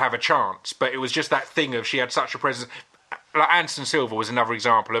 then you'd have a chance. But it was just that thing of she had such a presence. Like Anderson Silva was another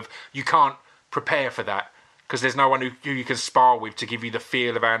example of you can't prepare for that, because there's no one who you can spar with to give you the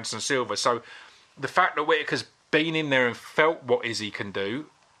feel of Anderson Silva. So the fact that Whittaker's been in there and felt what Izzy can do,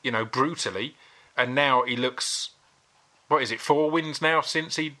 you know, brutally, and now he looks, what is it, 4 wins now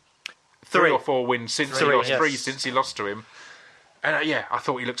since he... 3 or 4 wins since he lost, 3 since he lost to him. And I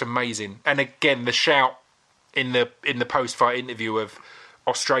thought he looked amazing. And again, the shout in the post-fight interview of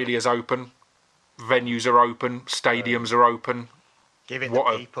Australia's open, venues are open, stadiums are open. Give it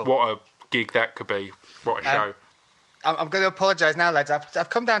to people. What a gig that could be. What a show. I'm going to apologise now, lads. I've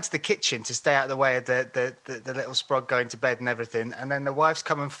come down to the kitchen to stay out of the way of the little sprog going to bed and everything, and then the wife's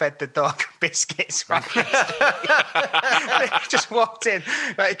come and fed the dog biscuits right next to me. Just walked in.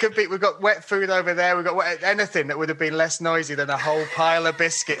 Like, it could be, we've got wet food over there, we've got anything that would have been less noisy than a whole pile of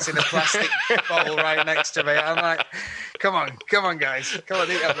biscuits in a plastic bowl right next to me. I'm like, come on, guys. Come on,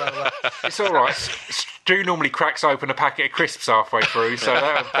 eat up. Blah, blah. It's all right. Stu normally cracks open a packet of crisps halfway through, so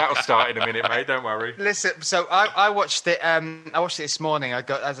that'll start in a minute, mate. Don't worry. Listen, so I watched it. I watched it this morning. I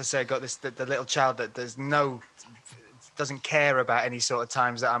got this the little child that doesn't care about any sort of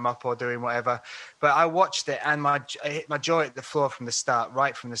times that I'm up or doing whatever. But I watched it, and I hit my jaw at the floor from the start,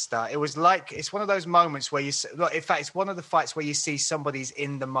 right from the start. It was like, it's one of those moments where in fact, it's one of the fights where you see somebody's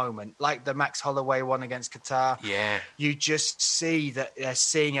in the moment, like the Max Holloway one against Qatar. Yeah. You just see that they're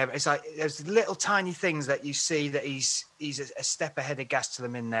seeing everything. It's like there's little tiny things that you see that he's a step ahead of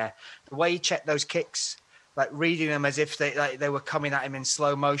Gastelum in there. The way he checked those kicks, like reading them as if they were coming at him in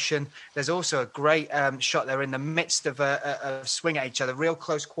slow motion. There's also a great shot. They're in the midst of a swing at each other, real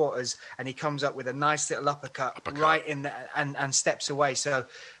close quarters, and he comes up with a nice little uppercut. Right in the, and steps away. So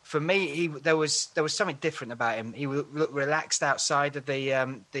for me, there was something different about him. He looked relaxed outside of the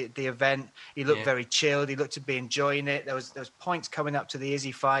event. He looked very chilled. He looked to be enjoying it. There was points coming up to the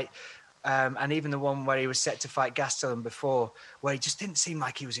Izzy fight. And even the one where he was set to fight Gastelum before, where he just didn't seem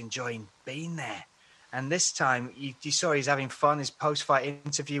like he was enjoying being there. And this time, you saw he's having fun. His post-fight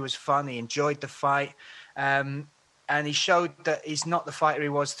interview was fun. He enjoyed the fight. And he showed that he's not the fighter he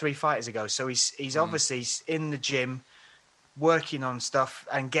was 3 fighters ago. So he's obviously in the gym, working on stuff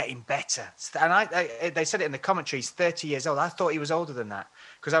and getting better. And they said it in the commentary, he's 30 years old. I thought he was older than that.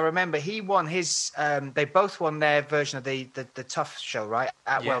 Because I remember he won his... they both won their version of the Tough show, right?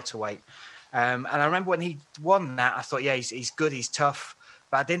 At welterweight. And I remember when he won that, I thought, he's good, he's tough.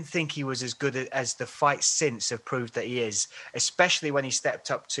 But I didn't think he was as good as the fights since have proved that he is, especially when he stepped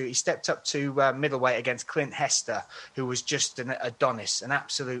up to middleweight against Clint Hester, who was just an Adonis, an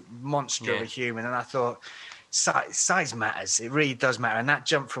absolute monster of a human. And I thought, size matters. It really does matter. And that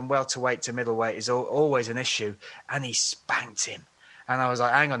jump from welterweight to middleweight is always an issue. And he spanked him. And I was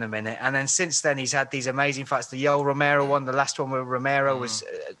like, hang on a minute. And then since then, he's had these amazing fights. The Yoel Romero one, the last one with Romero was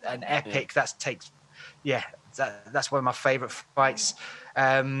an epic. That's one of my favourite fights.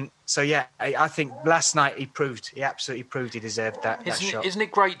 I think last night he absolutely proved he deserved that shot. Isn't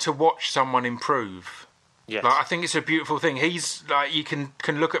it great to watch someone improve? Yes. Like, I think it's a beautiful thing. He's like, you can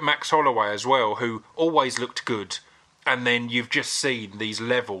look at Max Holloway as well, who always looked good, and then you've just seen these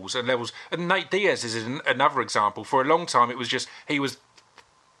levels. And Nate Diaz is another example. For a long time, it was just he was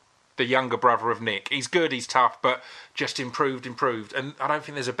the younger brother of Nick. He's good, he's tough, but just improved. And I don't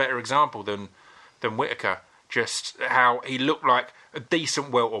think there's a better example than Whittaker. Just how he looked like a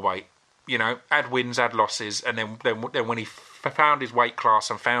decent welterweight, you know, had wins, had losses, and then when he found his weight class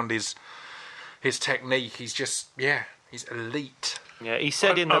and found his technique, he's just he's elite. Yeah, he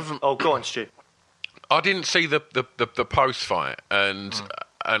said go on, Stu. I didn't see the post fight, and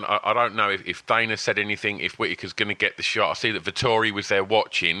I don't know if Dana said anything, if Whittaker's going to get the shot. I see that Vettori was there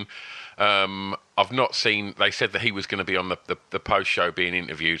watching. I've not seen. They said that he was going to be on the post show being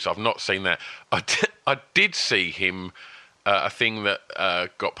interviewed, so I've not seen that. I did see him. A thing that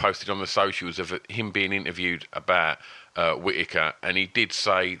got posted on the socials of him being interviewed about Whittaker, and he did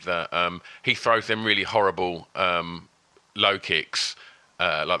say that he throws them really horrible low kicks,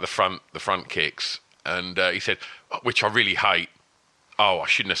 like the front kicks, and he said, which I really hate. Oh, I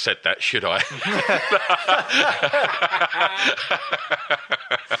shouldn't have said that, should I?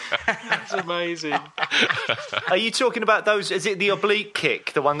 That's amazing. Are you talking about those? Is it the oblique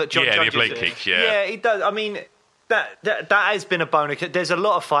kick, the one that John? Yeah, the oblique kick. Yeah, yeah, it does. I mean. That has been a boner. There's a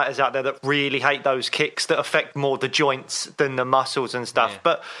lot of fighters out there that really hate those kicks that affect more the joints than the muscles and stuff. Yeah.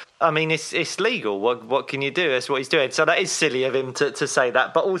 But I mean, it's legal. What can you do? That's what he's doing. So that is silly of him to say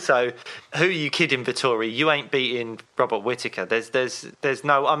that. But also, who are you kidding, Vettori? You ain't beating Robert Whittaker. There's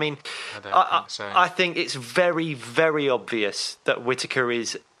no. I mean, I think it's very, very obvious that Whittaker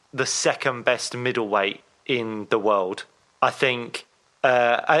is the second best middleweight in the world. I think,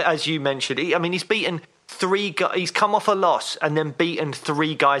 as you mentioned, he's beaten. He's come off a loss and then beaten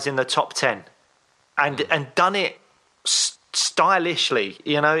 3 guys in the top 10 and done it stylishly.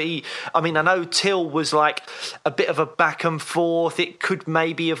 I know Till was like a bit of a back and forth. It could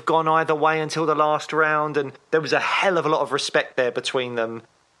maybe have gone either way until the last round, and there was a hell of a lot of respect there between them.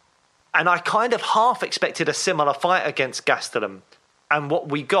 And I kind of half expected a similar fight against Gastelum, and what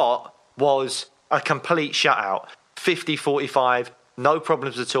we got was a complete shutout, 50-45. No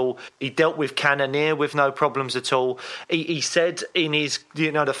problems at all. He dealt with Cannonier with no problems at all. He said in his,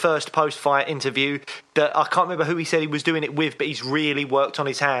 the first post-fight interview that I can't remember who he said he was doing it with, but he's really worked on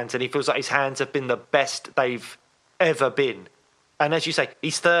his hands, and he feels like his hands have been the best they've ever been. And as you say,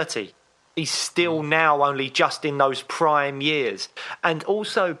 he's 30. He's still now only just in those prime years. And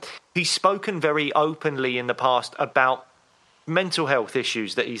also, he's spoken very openly in the past about mental health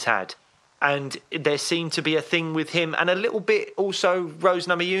issues that he's had. And there seemed to be a thing with him, and a little bit also Rose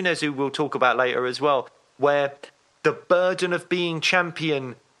Namajunas, who we'll talk about later as well, where the burden of being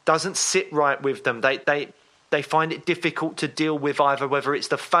champion doesn't sit right with them. They find it difficult to deal with, either whether it's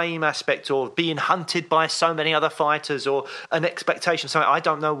the fame aspect or being hunted by so many other fighters or an expectation. So I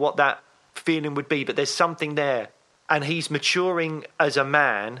don't know what that feeling would be, but there's something there. And he's maturing as a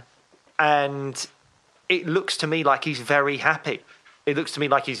man, and it looks to me like he's very happy. It looks to me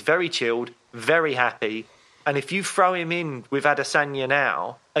like he's very chilled, very happy. And if you throw him in with Adesanya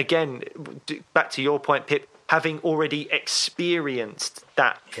now, again, back to your point, Pip, having already experienced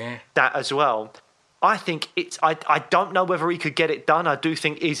that as well, I think I don't know whether he could get it done. I do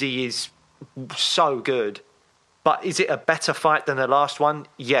think Izzy is so good. But is it a better fight than the last one?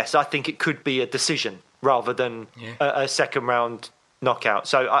 Yes, I think it could be a decision rather than a second round knockout.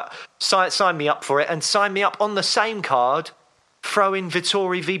 So sign me up for it, and sign me up on the same card. Throw in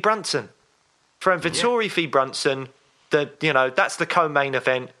Vettori v Brunson. Throw in Vettori v Brunson. That's the co-main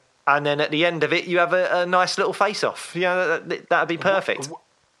event, and then at the end of it, you have a nice little face-off. That'd be perfect.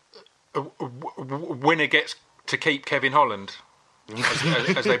 Winner gets to keep Kevin Holland,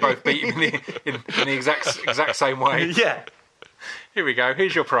 as they both beat him in the exact same way. Yeah. Here we go.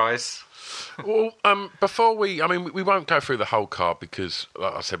 Here's your prize. Well, before we won't go through the whole card because,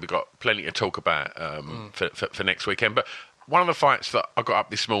 like I said, we've got plenty to talk about for next weekend. But one of the fights that I got up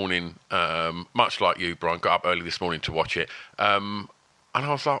this morning, much like you, Brian, got up early this morning to watch it, and I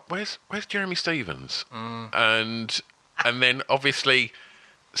was like, "Where's Jeremy Stephens?" And then obviously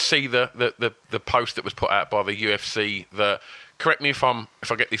see the post that was put out by the UFC. That, correct me if I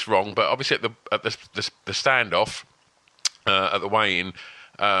get this wrong, but obviously at the standoff at the weigh-in,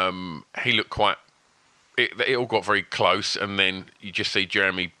 he looked quite. It all got very close, and then you just see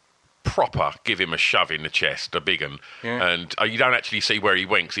Jeremy proper give him a shove in the chest, a big one, and you don't actually see where he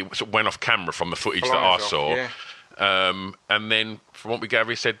went because he sort of went off camera from the footage that I saw. And then from what we gathered,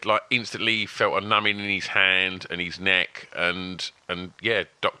 he said like instantly he felt a numbing in his hand and his neck, and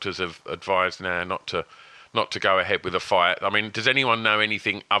doctors have advised now not to go ahead with the fight. I mean, does anyone know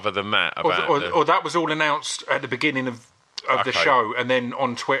anything other than that about? Or that was all announced at the beginning of the show, and then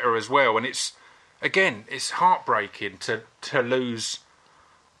on Twitter as well. And it's heartbreaking to lose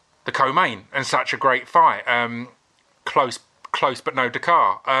the co-main and such a great fight. Close but no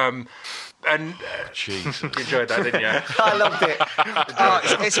Dakar. Jesus. You enjoyed that, didn't you? I loved it.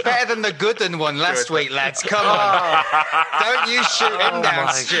 It's better than the Gooden one last week, lads. Come on. Don't you shoot him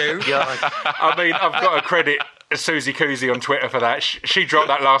down, Stu. I mean, I've got to credit Susie Cousy on Twitter for that. She dropped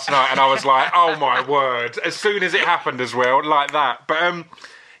that last night, and I was like, oh my word. As soon as it happened as well, like that. But, and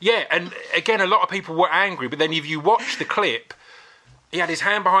again, a lot of people were angry, but then if you watch the clip, he had his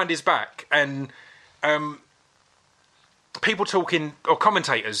hand behind his back, and people talking, or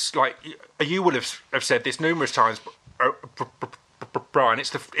commentators, like you would have said this numerous times, Bryan, it's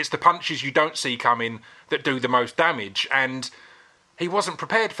the punches you don't see coming that do the most damage, and he wasn't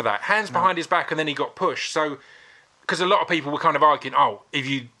prepared for that. Hands behind his back, and then he got pushed. So, because a lot of people were kind of arguing, if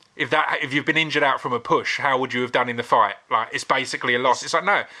you've been injured out from a push, how would you have done in the fight? Like, it's basically a loss. It's like,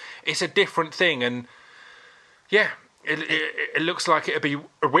 no, it's a different thing, and yeah, it looks like it'd be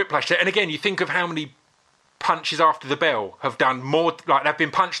a whiplash there. And again, you think of how many punches after the bell have done more, like they've been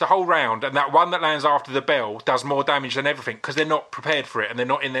punched the whole round, and that one that lands after the bell does more damage than everything because they're not prepared for it, and they're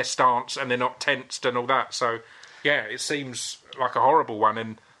not in their stance, and they're not tensed and all that. So yeah, it seems like a horrible one,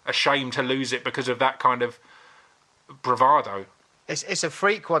 and a shame to lose it because of that kind of bravado. It's a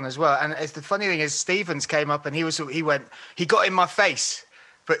freak one as well, and the funny thing is, Stevens came up and he got in my face.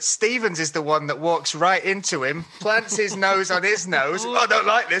 But Stevens is the one that walks right into him, plants his nose on his nose. Oh, I don't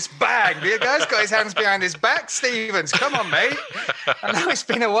like this. Bang! The guy's got his hands behind his back. Stevens, come on, mate. I know it's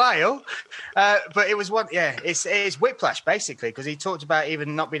been a while, but it was one. Yeah, it's whiplash basically, because he talked about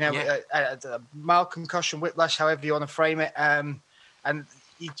even not being able to mild concussion, whiplash, however you want to frame it. And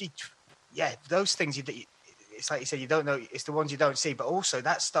those things it's like you said, you don't know. It's the ones you don't see, but also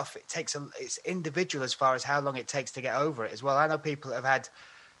that stuff. It's individual as far as how long it takes to get over it as well. I know people that have had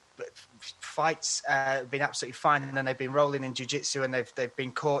fights, been absolutely fine, and then they've been rolling in jiu-jitsu, and they've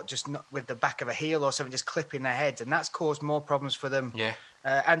been caught just not with the back of a heel or something, just clipping their heads, and that's caused more problems for them. Yeah.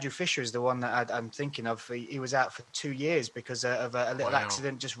 Andrew Fisher is the one that I'm thinking of. He was out for 2 years because of a little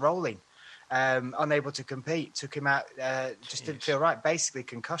accident just rolling. Unable to compete, took him out, just didn't feel right, basically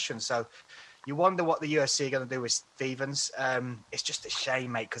concussion. So you wonder what the UFC are going to do with Stevens. It's just a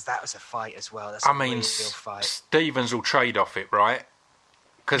shame, mate, because that was a fight as well. That's a real fight. Stevens will trade off it, right?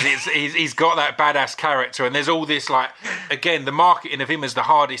 Because he's got that badass character, and there's all this, like, again, the marketing of him as the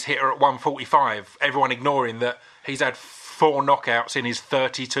hardest hitter at 145, everyone ignoring that he's had 4 knockouts in his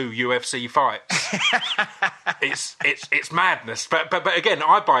 32 UFC fights. It's madness. But again,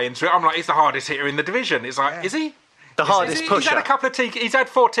 I buy into it. I'm like, he's the hardest hitter in the division. It's like, is he? The hardest pusher. He's had a couple of he's had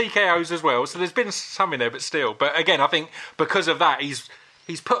 4 TKOs as well, so there's been some in there, but still. But again, I think because of that, he's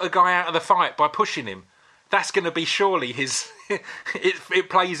put a guy out of the fight by pushing him. That's going to be surely his. It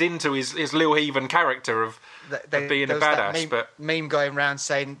plays into his Lil Heaven character of being a badass. That meme going around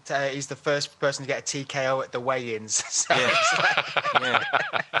saying he's the first person to get a TKO at the weigh-ins. So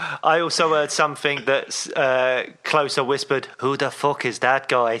I also heard something that's Closer whispered, "Who the fuck is that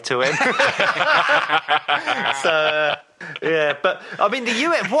guy?" to him. So. Yeah, but I mean,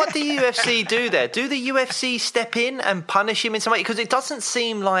 what the UFC do there? Do the UFC step in and punish him in some way? Because it doesn't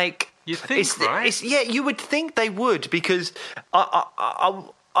seem like you think, right? You would think they would, because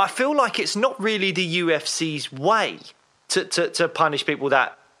I feel like it's not really the UFC's way to punish people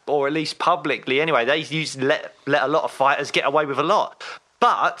that, or at least publicly anyway. They usually let a lot of fighters get away with a lot,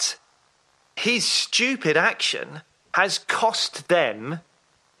 but his stupid action has cost them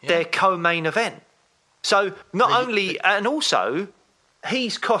their co-main event. So and also,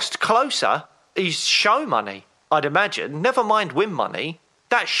 he's cost Closer his show money, I'd imagine. Never mind win money.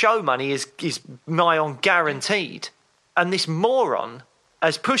 That show money is nigh on guaranteed. And this moron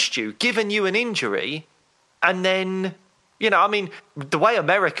has pushed you, given you an injury, and then, I mean, the way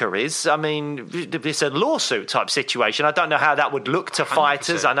America is, I mean, it's a lawsuit type situation. I don't know how that would look to 100%.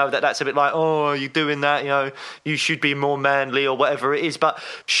 Fighters. I know that's a bit like, oh, you're doing that, you should be more manly or whatever it is. But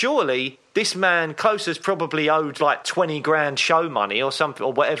surely this man, Closer's probably owed like 20 grand show money or something,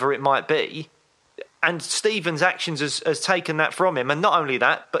 or whatever it might be. And Stevens' actions has taken that from him. And not only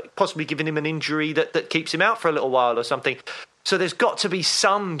that, but possibly giving him an injury that keeps him out for a little while or something. So there's got to be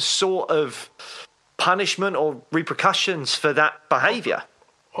some sort of punishment or repercussions for that behaviour.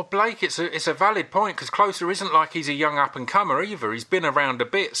 Well, Blake, it's a valid point, because Closer isn't like he's a young up-and-comer either. He's been around a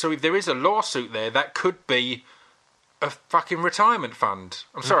bit. So if there is a lawsuit there, that could be a fucking retirement fund.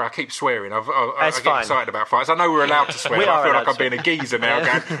 I'm sorry, I keep swearing. I get excited about fights. I know we're allowed to swear. I feel like I'm being a geezer now.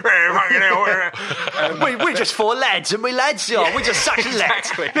 We're just 4 lads, and we're just such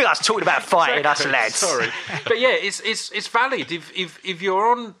lads. Look at us talking about fighting, us lads. Sorry. But yeah, it's valid. If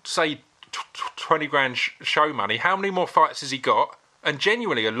you're on, say, 20 grand show money, how many more fights has he got? And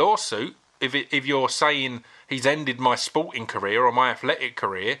genuinely, a lawsuit, if you're saying he's ended my sporting career or my athletic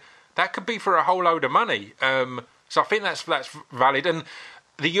career, that could be for a whole load of money. So I think that's valid. And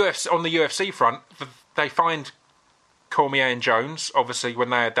the UFC front, they fined Cormier and Jones, obviously,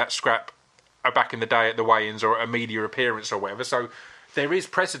 when they had that scrap back in the day at the weigh-ins or a media appearance or whatever. So there is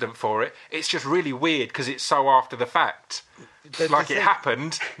precedent for it. It's just really weird because it's so after the fact. It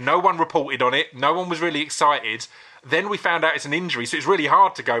happened, no one reported on it, no one was really excited. Then we found out it's an injury, so it's really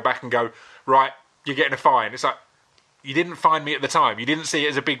hard to go back and go, right, you're getting a fine. It's like, You didn't find me at the time. You didn't see it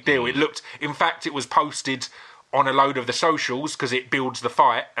as a big deal. It looked, in fact, it was posted on a load of the socials because it builds the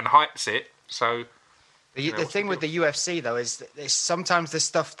fight and hypes it. So the thing with the UFC though is sometimes the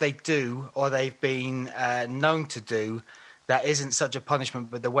stuff they do or they've been known to do that isn't such a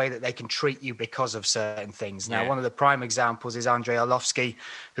punishment, but the way that they can treat you because of certain things. Now, one of the prime examples is Andrei Arlovski,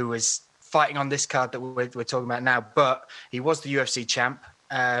 who was fighting on this card that we're talking about now, but he was the UFC champ.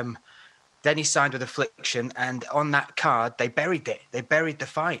 Then he signed with Affliction, and on that card, they buried it. They buried the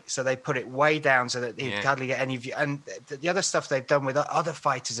fight. So they put it way down so that he'd hardly get any view. And the other stuff they've done with other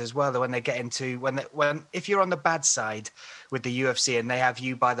fighters as well, when they get into, if you're on the bad side with the UFC and they have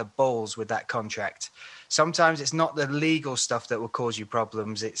you by the balls with that contract, sometimes it's not the legal stuff that will cause you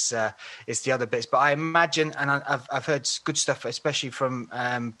problems. It's the other bits. But I imagine, and I've heard good stuff, especially from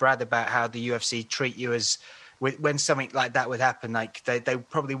Brad, about how the UFC treat you as, when something like that would happen, like they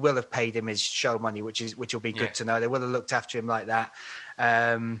probably will have paid him his show money, which will be good to know. They will have looked after him like that.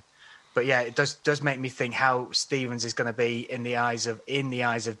 But yeah, it does make me think how Stevens is going to be in the eyes of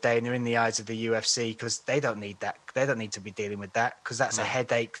Dana, in the eyes of the UFC, because they don't need that. They don't need to be dealing with that, because that's a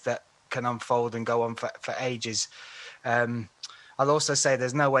headache that can unfold and go on for ages. I'll also say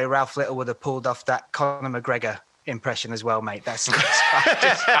there's no way Ralph Little would have pulled off that Conor McGregor impression as well, mate. That's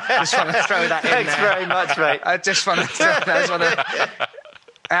I just want to throw that in Thanks there. very much, mate. I just want to throw that.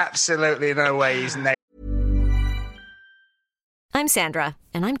 Absolutely no way he's I'm Sandra,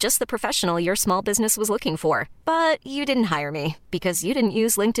 and I'm just the professional your small business was looking for. But you didn't hire me because you didn't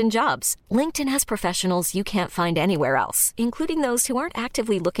use LinkedIn Jobs. LinkedIn has professionals you can't find anywhere else, including those who aren't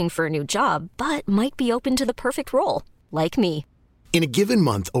actively looking for a new job, but might be open to the perfect role, like me. In a given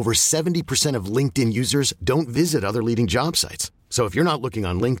month, over 70% of LinkedIn users don't visit other leading job sites. So if you're not looking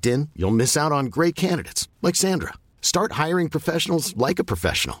on LinkedIn, you'll miss out on great candidates like Sandra. Start hiring professionals like a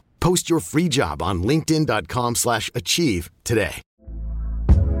professional. Post your free job on linkedin.com/achieve today.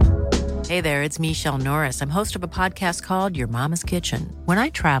 Hey there, it's Michelle Norris. I'm host of a podcast called Your Mama's Kitchen. When I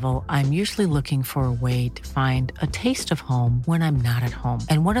travel, I'm usually looking for a way to find a taste of home when I'm not at home.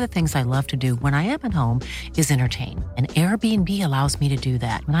 And one of the things I love to do when I am at home is entertain. And Airbnb allows me to do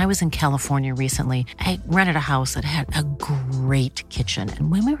that. When I was in California recently, I rented a house that had a great kitchen.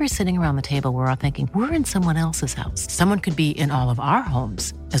 And when we were sitting around the table, we're all thinking, we're in someone else's house. Someone could be in all of our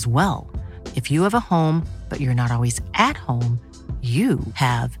homes as well. If you have a home, but you're not always at home, you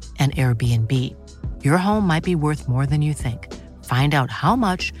have an Airbnb. Your home might be worth more than you think. Find out how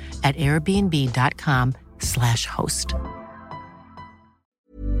much at airbnb.com/host.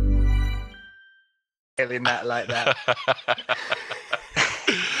 in that like that.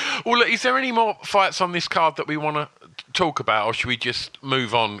 Well, look, is there any more fights on this card that we want to talk about, or should we just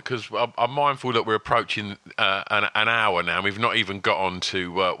move on? Because I'm mindful that we're approaching an hour now. We've not even got on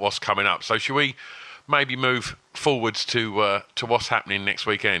to what's coming up. So should we maybe move forwards to what's happening next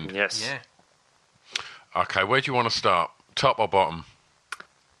weekend? Yes. Yeah. Okay, where do you want to start? Top or bottom?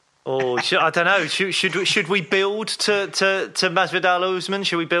 Oh, I don't know. Should we build to Masvidal Usman?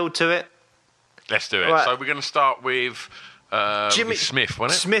 Should we build to it? Let's do it. Right. So we're going to start with Jimmy Smith,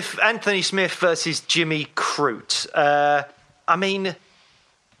 wasn't it? Anthony Smith versus Jimmy Crute. I mean,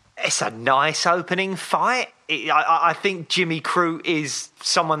 it's a nice opening fight. I think Jimmy Crute is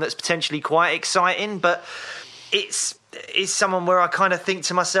someone that's potentially quite exciting, but it's someone where I kind of think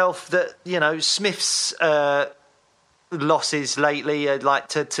to myself that, you know, Smith's losses lately, like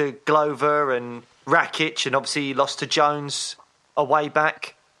to Glover and Rakic, and obviously he lost to Jones a way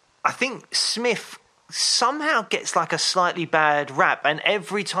back. I think Smith somehow gets like a slightly bad rap, and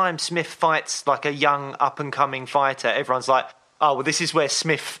every time Smith fights like a young up-and-coming fighter, everyone's like, oh, well, this is where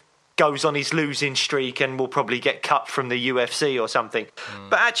Smith goes on his losing streak and will probably get cut from the UFC or something.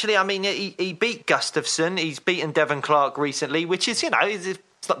 But actually, I mean, he beat Gustafsson, he's beaten Devin Clark recently, which is, you know, it's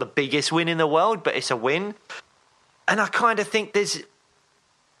not the biggest win in the world, but it's a win. And I kind of think there's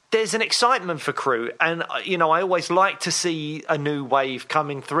an excitement for Crute, and, you know, I always like to see a new wave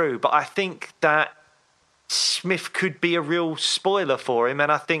coming through, but I think that Smith could be a real spoiler for him,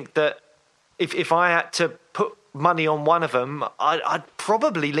 and I think that if I had to put money on one of them, I'd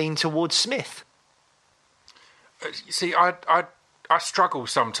probably lean towards Smith. See, I struggle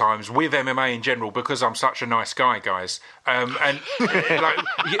sometimes with MMA in general because I'm such a nice guy, guys. And like,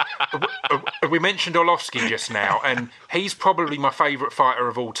 we mentioned Orlovsky just now, and he's probably my favourite fighter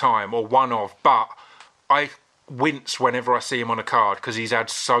of all time, or one of. But I wince whenever I see him on a card because he's had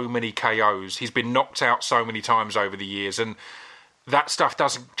so many KOs. He's been knocked out so many times over the years, and that stuff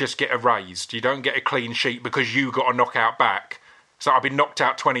doesn't just get erased. You don't get a clean sheet because you got a knockout back. So I've been knocked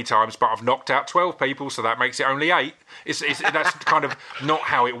out 20 times, but I've knocked out 12 people, so that makes it only 8. That's kind of not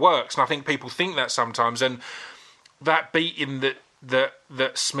how it works, and I think people think that sometimes. And that beating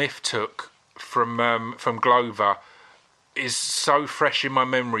that Smith took from Glover is so fresh in my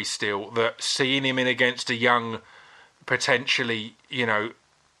memory still, that seeing him in against a young, potentially,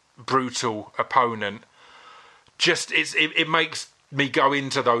 brutal opponent, just it makes me go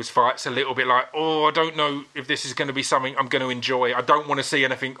into those fights a little bit like, oh, I don't know if this is going to be something I'm going to enjoy. I don't want to see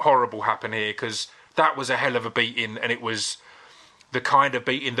anything horrible happen here, because that was a hell of a beating, and it was the kind of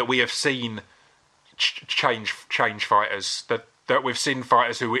beating that we have seen change fighters, that we've seen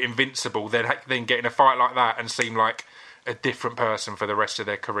fighters who were invincible then get in a fight like that and seem like a different person for the rest of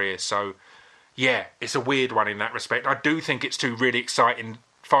their career. So yeah, it's a weird one in that respect. I do think it's two really exciting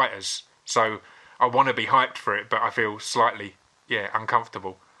fighters, so I want to be hyped for it, but I feel slightly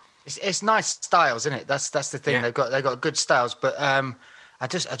uncomfortable. It's nice styles, isn't it? That's the thing. Yeah. They've got good styles, but I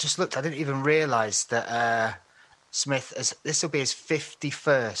just looked. I didn't even realise that Smith, this will be his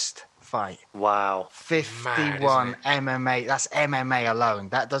 51st fight. Wow. 51 MMA. That's MMA alone.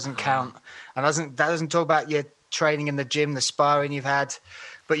 That doesn't count, and that doesn't talk about your training in the gym, the sparring you've had.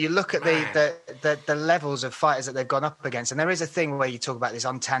 But you look at the levels of fighters that they've gone up against, and there is a thing where you talk about this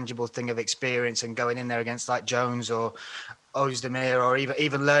intangible thing of experience and going in there against like Jones or Ozdemir, or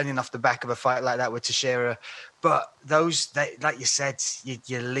even learning off the back of a fight like that with Teixeira. But like you said,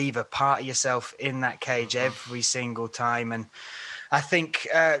 you leave a part of yourself in that cage every single time. And I think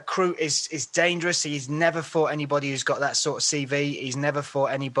Crute is dangerous. He's never fought anybody who's got that sort of CV. He's never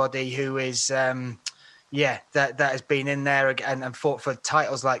fought anybody who is... that has been in there and fought for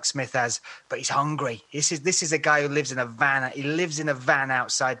titles like Smith has, but he's hungry. This is a guy who lives in a van. He lives in a van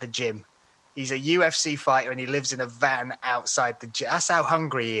outside the gym. He's a UFC fighter and he lives in a van outside the gym. That's how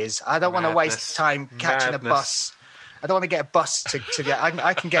hungry he is. I don't want to waste time catching a bus. I don't want to get a bus to get. I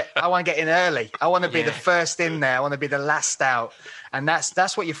want to get in early. I want to be the first in there. I want to be the last out. And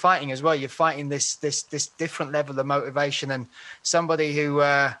that's what you're fighting as well. You're fighting this different level of motivation, and somebody who.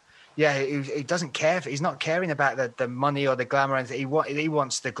 He doesn't care. He's not caring about the money or the glamour. And he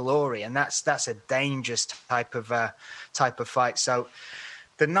wants the glory, and that's a dangerous type of fight. So,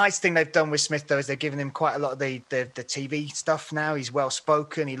 the nice thing they've done with Smith though is they're giving him quite a lot of the TV stuff now. He's well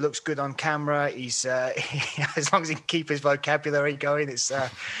spoken. He looks good on camera. He's as long as he can keep his vocabulary going, it's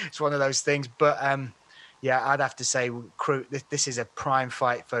one of those things. But I'd have to say, Crute. This is a prime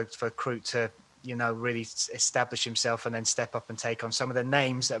fight for Crute to. Really establish himself and then step up and take on some of the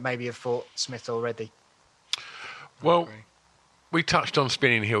names that maybe have fought Smith already. Well, we touched on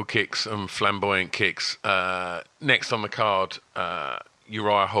spinning heel kicks and flamboyant kicks. Next on the card,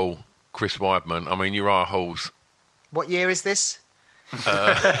 Uriah Hall, Chris Weidman. I mean, Uriah Hall's... What year is this?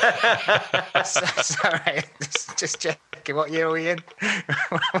 Sorry, just checking. What year are we in?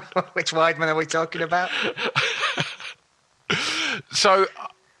 Which Weidman are we talking about? So,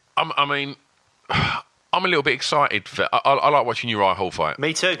 I mean... I'm a little bit excited for. I like watching Uriah Hall fight.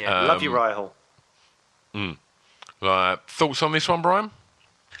 Me too. Love Uriah Hall. Thoughts on this one, Bryan?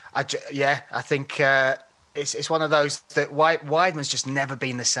 I think it's one of those that Weidman's just never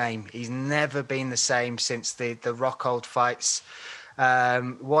been the same. He's never been the same since the Rockhold fights.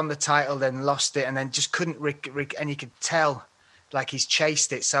 Won the title, then lost it, and then just couldn't. And you could tell, like he's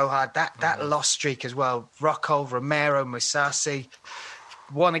chased it so hard. That loss streak as well. Rockhold, Romero, Musasi.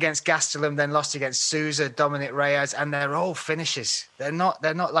 Won against Gastelum, then lost against Souza, Dominic Reyes, and they're all finishes. They're not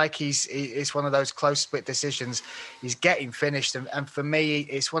like it's one of those close split decisions. He's getting finished, and for me,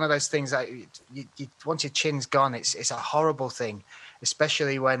 it's one of those things that once your chin's gone, it's a horrible thing,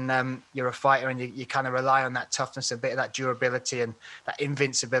 especially when you're a fighter and you kind of rely on that toughness, a bit of that durability and that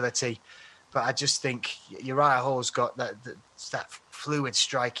invincibility. But I just think Uriah Hall's got that fluid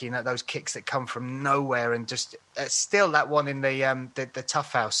striking, those kicks that come from nowhere, and just still that one in the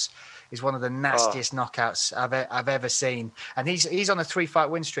Tough House is one of the nastiest knockouts I've ever seen. And he's on a 3-fight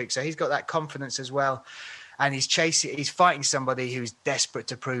win streak, so he's got that confidence as well. And he's fighting somebody who's desperate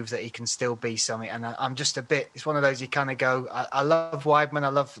to prove that he can still be something. And I'm just a bit. It's one of those you kind of go. I love Weidman. I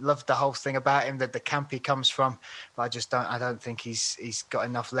love the whole thing about him, that the camp he comes from. But I just don't. I don't think he's got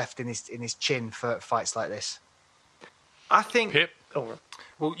enough left in his chin for fights like this. I think. Pip. Oh,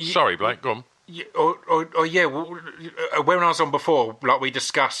 well, sorry, Blake. Go on. Yeah, when I was on before, like we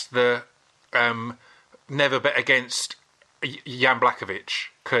discussed the never bet against Jan Blachowicz,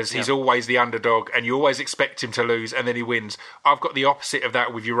 because he's always the underdog and you always expect him to lose and then he wins. I've got the opposite of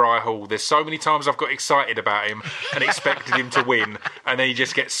that with Uriah Hall. There's so many times I've got excited about him and expected him to win, and then he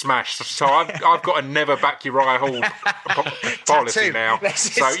just gets smashed. So I've got a never back Uriah Hall policy now.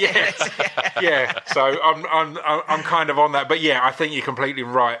 So yeah. So I'm kind of on that. But yeah, I think you're completely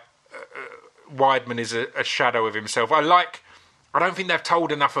right. Weidman is a shadow of himself. I don't think they've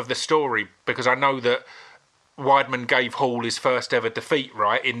told enough of the story, because I know that Weidman gave Hall his first ever defeat,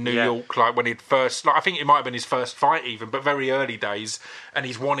 right, in New York, like when he'd first, like I think it might have been his first fight even, but very early days, and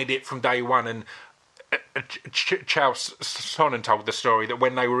he's wanted it from day one. And Chael Sonnen told the story that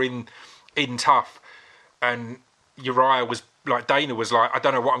when they were in Tough, and Uriah was like, Dana was like, I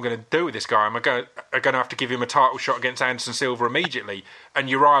don't know what I'm going to do with this guy. I'm going to have to give him a title shot against Anderson Silva immediately. And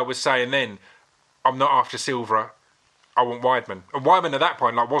Uriah was saying then, I'm not after Silva, I want Weidman. And Weidman at that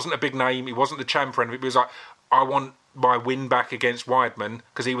point, like, wasn't a big name. He wasn't the champ for anything. He was like, I want my win back against Weidman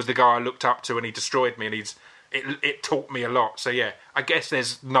because he was the guy I looked up to and he destroyed me and it taught me a lot. So yeah, I guess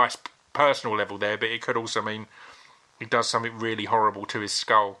there's nice personal level there, but it could also mean he does something really horrible to his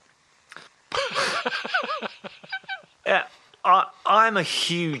skull. Yeah, I'm a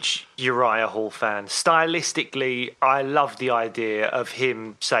huge Uriah Hall fan. Stylistically, I love the idea of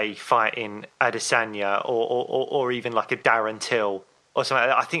him, say, fighting Adesanya or even like a Darren Till or something.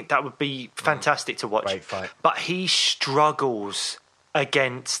 I think that would be fantastic to watch. Great fight. But he struggles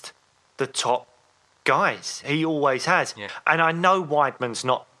against the top guys. He always has. Yeah. And I know Weidman's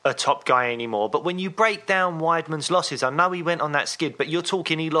not a top guy anymore, but when you break down Weidman's losses, I know he went on that skid, but you're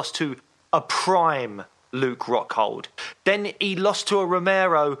talking he lost to a prime Luke Rockhold. Then he lost to a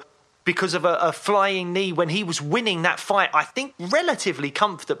Romero because of a flying knee when he was winning that fight, I think, relatively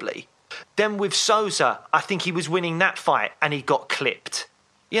comfortably. Then with Souza, I think he was winning that fight and he got clipped.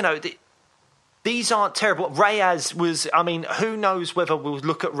 You know, these aren't terrible. Reyes was, I mean, who knows whether we'll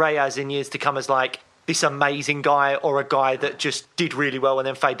look at Reyes in years to come as like this amazing guy or a guy that just did really well and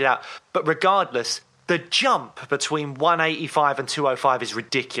then faded out. But regardless, the jump between 185 and 205 is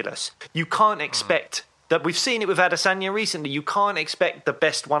ridiculous. You can't expect that. We've seen it with Adesanya recently. You can't expect the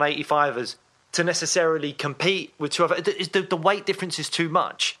best 185ers to necessarily compete with 205. The weight difference is too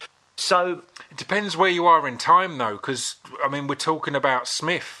much. So it depends where you are in time, though, because, I mean, we're talking about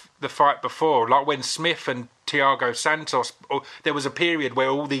Smith, the fight before. Like when Smith and Thiago Santos, there was a period where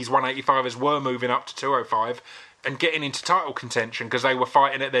all these 185ers were moving up to 205 and getting into title contention because they were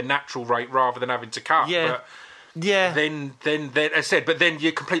fighting at their natural rate rather than having to cut. Yeah. But yeah. Then, as I said, but then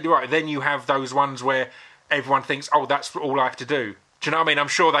you're completely right. Then you have those ones where everyone thinks, oh, that's all I have to do. Do you know what I mean? I'm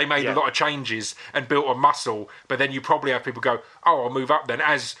sure they made a lot of changes and built a muscle, but then you probably have people go, oh, I'll move up then,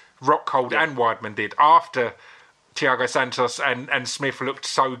 as Rockhold and Weidman did. After Thiago Santos and Smith looked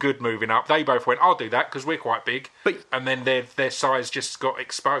so good moving up, they both went, I'll do that because we're quite big. And then their size just got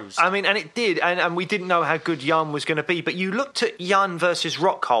exposed. I mean, and it did, and we didn't know how good Jan was going to be, but you looked at Jan versus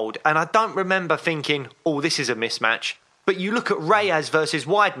Rockhold, and I don't remember thinking, oh, this is a mismatch. But you look at Reyes versus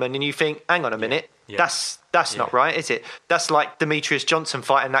Weidman and you think, hang on a minute, that's not right, is it? That's like Demetrius Johnson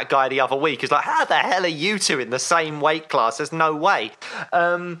fighting that guy the other week. It's like, how the hell are you two in the same weight class? There's no way.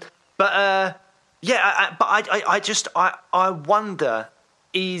 I wonder,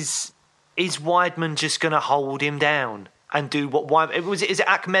 is Weidman just going to hold him down and do what Weidman... Is it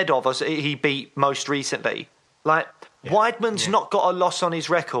Akhmedov he beat most recently? Like, Weidman's not got a loss on his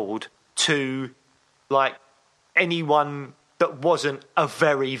record to, like, anyone that wasn't a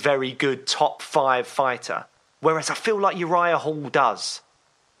very, very good top 5 fighter. Whereas I feel like Uriah Hall does.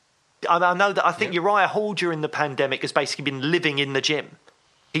 I know that I think Uriah Hall during the pandemic has basically been living in the gym.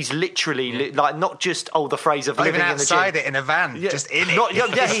 He's literally like not just the phrase of living in the gym. Outside it in a van, just in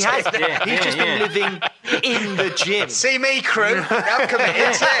it. He has. He's just been living in the gym. See me, crew. I'm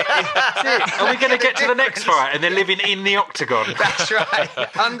committed to it. Are we going to get to the next fight and they're living in the octagon? That's right.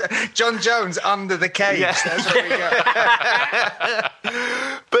 John Jones under the cage. Yeah. That's where we go.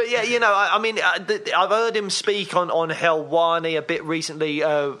 But yeah, you know, I mean, I've heard him speak on Helwani a bit recently,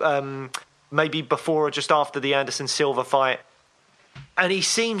 maybe before or just after the Anderson Silva fight. And he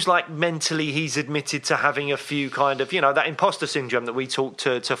seems like mentally he's admitted to having a few kind of, you know, that imposter syndrome that we talk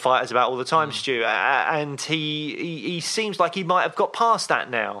to fighters about all the time, Stu. And he seems like he might have got past that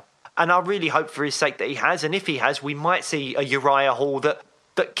now. And I really hope for his sake that he has. And if he has, we might see a Uriah Hall that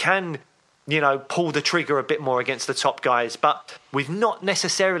can, you know, pull the trigger a bit more against the top guys. But we've not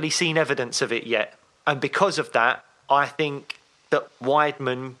necessarily seen evidence of it yet. And because of that, I think that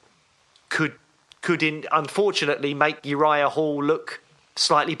Weidman could unfortunately make Uriah Hall look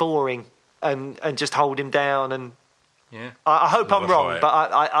slightly boring and just hold him down. And I hope I'm wrong, but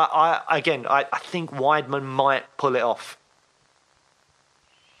I think Weidman might pull it off.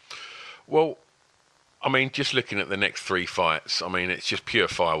 Well, I mean, just looking at the next 3 fights, I mean, it's just pure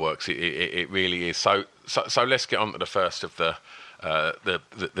fireworks. It really is. So let's get on to the first of the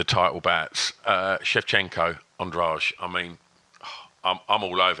title bouts. Shevchenko, Andrade. I mean, I'm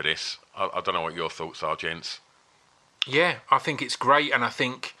all over this. I don't know what your thoughts are, gents. Yeah, I think it's great, and I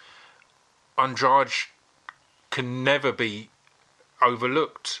think Andrade can never be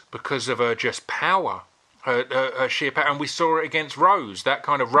overlooked because of her just power. her sheer power. And we saw it against Rose. That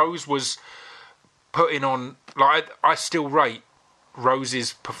kind of Rose was putting on... Like, I still rate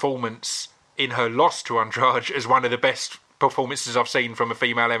Rose's performance in her loss to Andrade as one of the best performances I've seen from a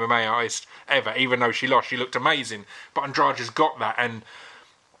female MMA artist ever. Even though she lost, she looked amazing. But Andrade has got that, and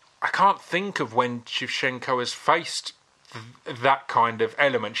I can't think of when Shevchenko has faced that kind of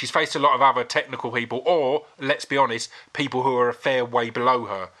element. She's faced a lot of other technical people, or, let's be honest, people who are a fair way below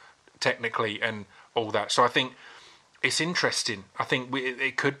her technically and all that. So I think it's interesting. I think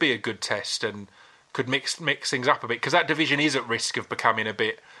it could be a good test and could mix things up a bit, because that division is at risk of becoming a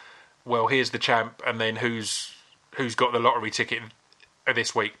bit, well, here's the champ, and then who's got the lottery ticket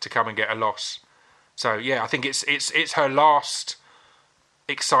this week to come and get a loss. So yeah, I think it's her last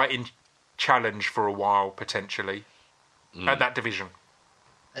exciting challenge for a while, potentially, at that division.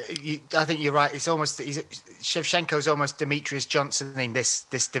 I think you're right. It's almost Shevchenko's almost Demetrius Johnson in this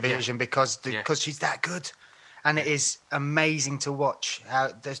division, because she's that good, and it is amazing to watch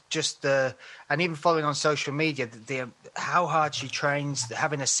how there's just and even following on social media how hard she trains,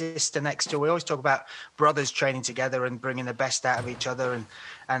 having a sister next to her. We always talk about brothers training together and bringing the best out of each other,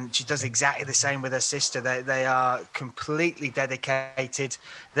 and she does exactly the same with her sister. They are completely dedicated.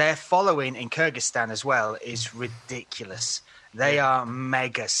 Their following in Kyrgyzstan as well is ridiculous. They are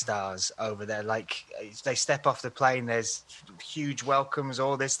mega stars over there. Like, they step off the plane, there's huge welcomes,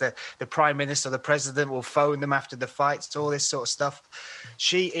 all this. The Prime Minister, the President will phone them after the fights, all this sort of stuff.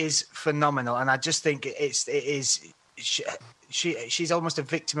 She is phenomenal, and I just think she's almost a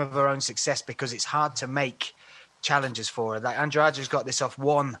victim of her own success, because it's hard to make challenges for her. Like, Andrade's got this off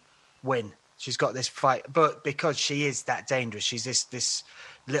one win. She's got this fight, but because she is that dangerous, she's this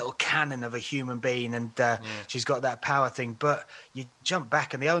little cannon of a human being, and she's got that power thing. But you jump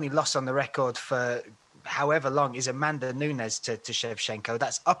back, and the only loss on the record for however long is Amanda Nunes to Shevchenko.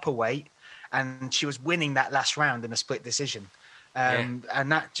 That's upper weight, and she was winning that last round in a split decision. And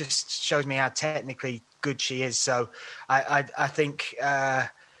that just shows me how technically good she is. So I think they're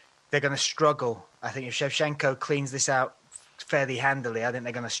going to struggle. I think if Shevchenko cleans this out fairly handily, I think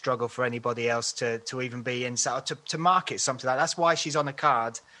they're going to struggle for anybody else to even be inside, to market something like that. That's why she's on a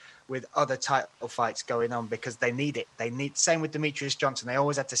card with other title fights going on, because they need it. Same with Demetrius Johnson. They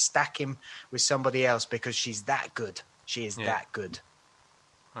always had to stack him with somebody else because she's that good. She is that good.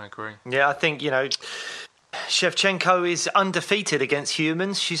 I agree. Yeah, I think, Shevchenko is undefeated against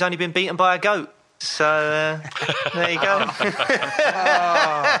humans. She's only been beaten by a goat. So there you go.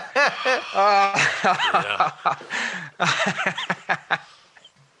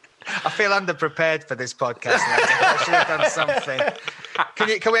 I feel underprepared for this podcast. I should have done something.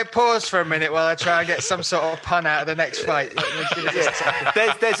 Can we pause for a minute while I try and get some sort of pun out of the next fight?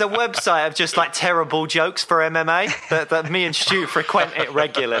 There's a website of just like terrible jokes for MMA that me and Stu frequent it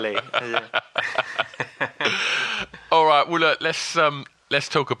regularly. All right. Well, look, let's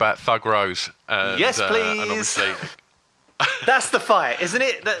talk about Thug Rose. Yes, please. And obviously, that's the fight, isn't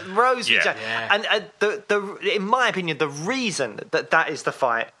it? That Rose. Yeah. And in my opinion, the reason that is the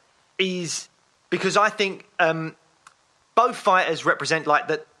fight is because I think both fighters represent like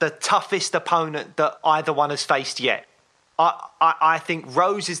the toughest opponent that either one has faced yet. I think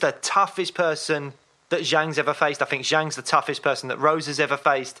Rose is the toughest person that Zhang's ever faced. I think Zhang's the toughest person that Rose has ever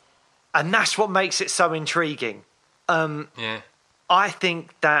faced. And that's what makes it so intriguing. I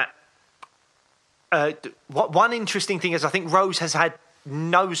think that one interesting thing is I think Rose has had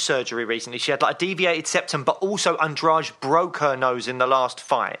nose surgery recently. She had like a deviated septum, but also Andrade broke her nose in the last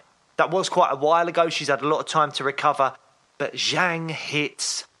fight. That was quite a while ago. She's had a lot of time to recover. But Zhang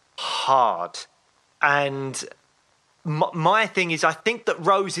hits hard. And my thing is I think that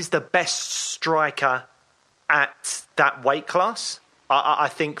Rose is the best striker at that weight class. I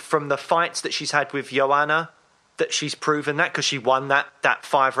think from the fights that she's had with Joanna, that she's proven that, because she won that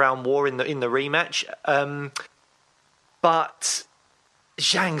 5-round war in the rematch. But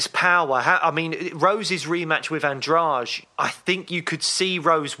Zhang's power, Rose's rematch with Andrade, I think you could see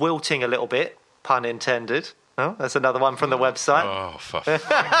Rose wilting a little bit, pun intended. Oh, that's another one from the website. Oh, for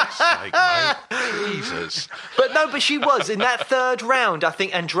fuck's sake, mate. Jesus. But she was. In that third round, I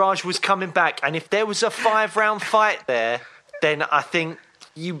think Andrade was coming back. And if there was a 5-round fight there, then I think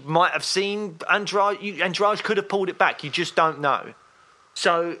you might have seen Andrade. Andrade could have pulled it back. You just don't know.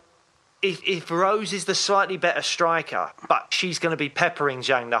 So if Rose is the slightly better striker, but she's going to be peppering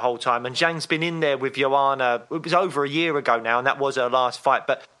Zhang the whole time, and Zhang's been in there with Joanna, it was over a year ago now, and that was her last fight,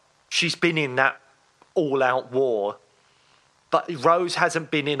 but she's been in that all-out war. But Rose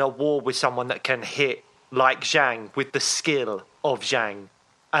hasn't been in a war with someone that can hit like Zhang, with the skill of Zhang.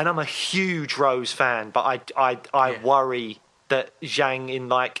 And I'm a huge Rose fan, but I worry that Zhang in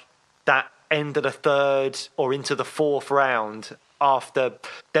like that end of the third or into the fourth round, after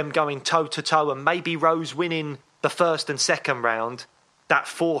them going toe-to-toe and maybe Rose winning the first and second round, that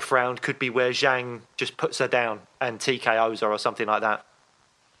fourth round could be where Zhang just puts her down and TKOs her or something like that.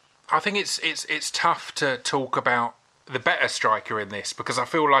 I think it's tough to talk about the better striker in this, because I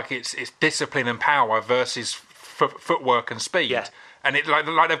feel like it's discipline and power versus footwork and speed. Yeah. And it like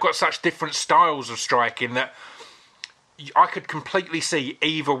they've got such different styles of striking that I could completely see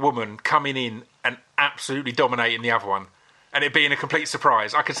either woman coming in and absolutely dominating the other one, and it being a complete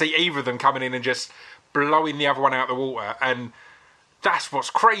surprise. I could see either of them coming in and just blowing the other one out of the water, and that's what's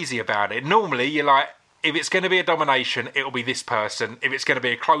crazy about it. Normally, you're like, if it's going to be a domination, it'll be this person. If it's going to be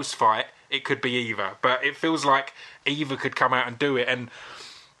a close fight, it could be Eva. But it feels like Eva could come out and do it. And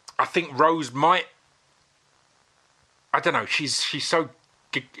I think Rose might... I don't know. She's so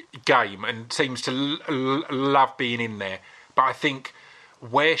game and seems to love being in there. But I think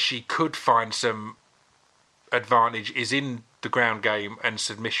where she could find some advantage is in the ground game and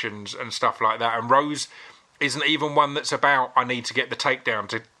submissions and stuff like that. And Rose isn't even one that's about, I need to get the takedown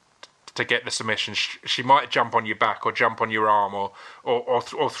to get the submission. She might jump on your back or jump on your arm or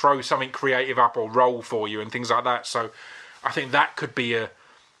throw something creative up or roll for you and things like that. So I think that could be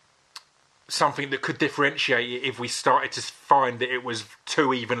something that could differentiate it if we started to find that it was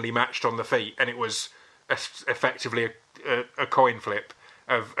too evenly matched on the feet and it was effectively a coin flip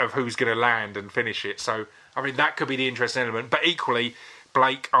of who's going to land and finish it. So, I mean, that could be the interesting element. But equally,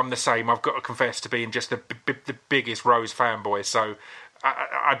 Blake, I'm the same. I've got to confess to being just the biggest Rose fanboy. So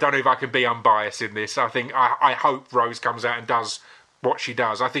I don't know if I can be unbiased in this. I think I hope Rose comes out and does what she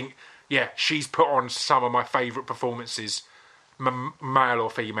does. I think, yeah, she's put on some of my favourite performances, male or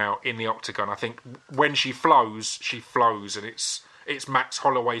female, in the octagon. I think when she flows, and it's Max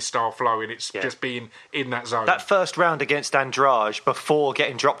Holloway style flow, and it's just being in that zone. That first round against Andrade, before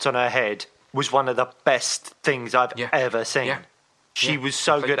getting dropped on her head, was one of the best things I've ever seen. Yeah. She was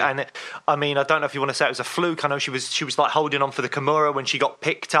so good, and I mean, I don't know if you want to say it was a fluke. I know she was like holding on for the Kimura when she got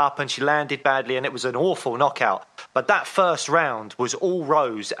picked up and she landed badly, and it was an awful knockout. But that first round was all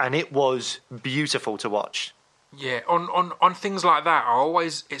Rose, and it was beautiful to watch. Yeah, on things like that,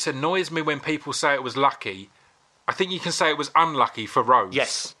 it annoys me when people say it was lucky. I think you can say it was unlucky for Rose.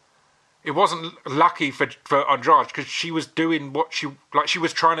 Yes. It wasn't lucky for Andrade, because she was doing what she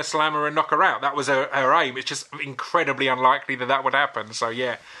was trying to slam her and knock her out. That was her aim. It's just incredibly unlikely that would happen. So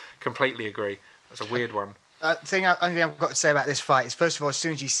yeah, completely agree. That's a weird one. Only thing I've got to say about this fight is, first of all, as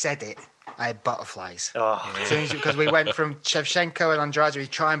soon as you said it, I had butterflies. Because we went from Shevchenko and Andrade, we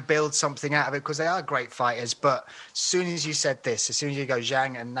try and build something out of it because they are great fighters. But as soon as you said this, as soon as you go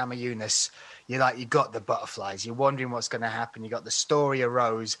Zhang and Namajunas, you got the butterflies. You're wondering what's going to happen. You got the story of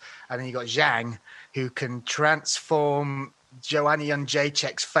Rose, and then you got Zhang, who can transform Joanna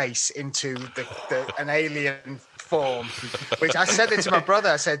Jędrzejczyk's face into an alien form. Which I said it to my brother.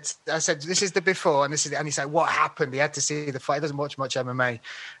 I said, this is the before, and this is, and he said, what happened? He had to see the fight. He doesn't watch much MMA.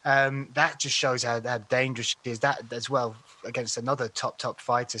 That just shows how dangerous she is. That as well against another top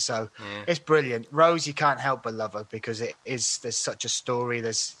fighter. So it's brilliant. Rose, you can't help but love her because there's such a story.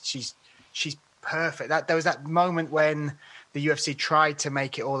 She's perfect. There was that moment when the UFC tried to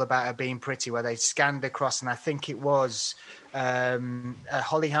make it all about her being pretty, where they scanned across, and I think it was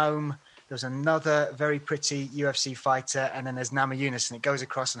Holly Holm. There was another very pretty UFC fighter, and then there's Namajunas, and it goes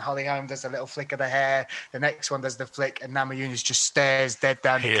across, and Holly Holm does a little flick of the hair. The next one does the flick, and Namajunas just stares dead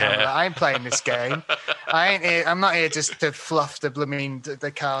down the camera. I ain't playing this game. I'm not here just to fluff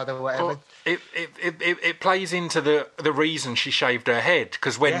the card or whatever. Well, it plays into the reason she shaved her head,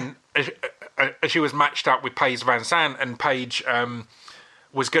 because when she was matched up with Paige Van Zandt, and Paige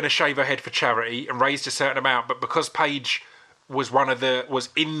was going to shave her head for charity and raised a certain amount, but because Paige was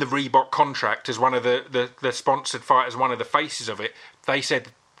in the Reebok contract as one of the sponsored fighters, one of the faces of it, they said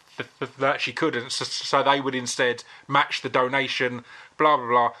that she couldn't, so they would instead match the donation, blah blah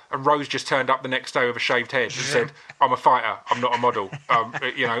blah. And Rose just turned up the next day with a shaved head and said, "I'm a fighter, I'm not a model."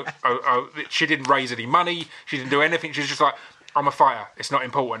 She didn't raise any money, she didn't do anything. She was just like, "I'm a fighter. It's not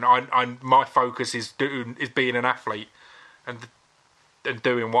important. My focus is being an athlete and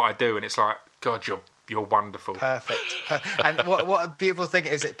doing what I do." And it's like, God, you're wonderful. Perfect. And what a beautiful thing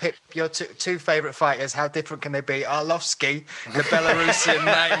it is that, Pip, your two favourite fighters, how different can they be? Arlovsky, the Belarusian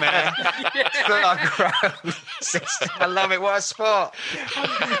nightmare. I love it. What a sport.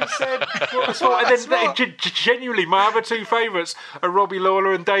 100%. What a sport. And then genuinely, my other two favourites are Robbie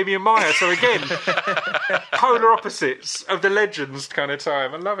Lawler and Damian Maia. So again, polar opposites of the legends kind of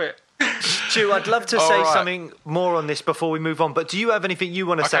time. I love it. Stu, I'd love to say something more on this before we move on, but do you have anything you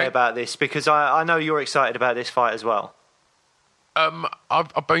want to say about this? Because I know you're excited about this fight as well.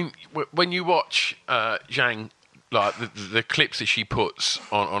 I've been when you watch Zhang, like the clips that she puts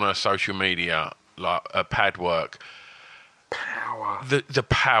on her social media, like her pad work. Power. The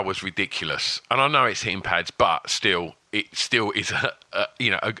power's ridiculous, and I know it's hitting pads, but still, it still is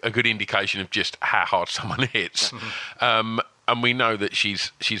a good indication of just how hard someone hits. And we know that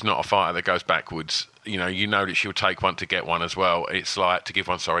she's not a fighter that goes backwards. You know that she'll take one to get one as well. It's like to give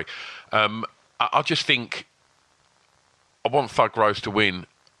one. Sorry, I just think I want Thug Rose to win,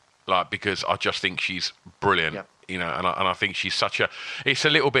 like because I just think she's brilliant. Yeah. And I think she's such a. It's a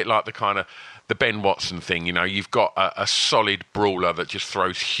little bit like the kind of. The Ben Watson thing, you've got a solid brawler that just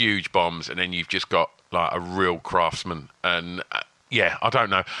throws huge bombs, and then you've just got like a real craftsman. And I don't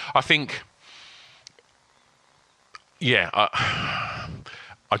know. I think, I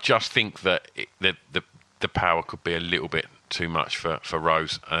just think that the power could be a little bit too much for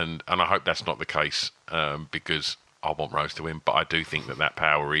Rose, and I hope that's not the case because I want Rose to win. But I do think that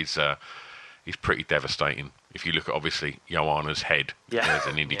power is pretty devastating. If you look at, obviously, Joanna's head, there's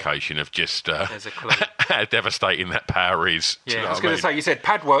an indication of just how devastating that power is. Yeah, I was going to say, you said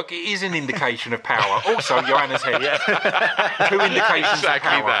pad work, it is an indication of power. Also, Joanna's head. Two indications of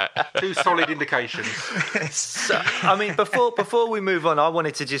power. Two solid indications. So, I mean, before we move on, I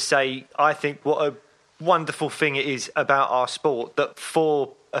wanted to just say, I think what a wonderful thing it is about our sport that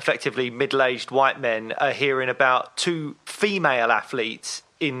 4 effectively middle-aged white men are hearing about 2 female athletes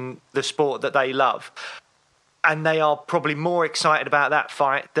in the sport that they love. And they are probably more excited about that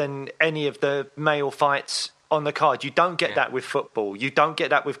fight than any of the male fights on the card. You don't get that with football. You don't get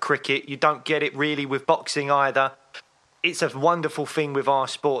that with cricket. You don't get it really with boxing either. It's a wonderful thing with our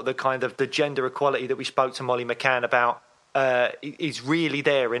sport, the kind of the gender equality that we spoke to Molly McCann about is really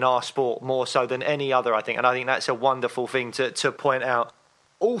there in our sport more so than any other, I think. And I think that's a wonderful thing to point out.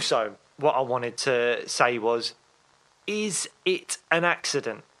 Also, what I wanted to say was, is it an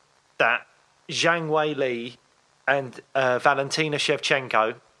accident that Zhang Weili and Valentina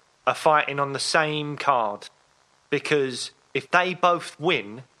Shevchenko are fighting on the same card? Because if they both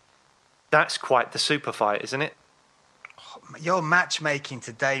win, that's quite the super fight, isn't it? You're matchmaking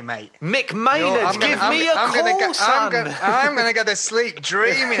today, mate. Mick Maynard, give me a call, son. I'm going to go to sleep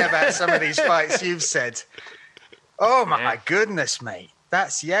dreaming about some of these fights you've said. Oh, my goodness, mate.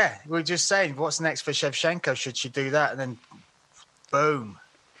 That's, we're just saying, what's next for Shevchenko? Should she do that? And then, boom.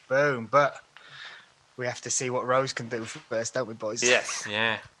 But we have to see what Rose can do first, don't we, boys? Yes.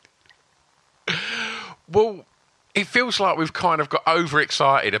 Yeah. Well, it feels like we've kind of got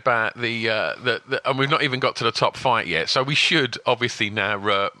overexcited about the and we've not even got to the top fight yet. So we should obviously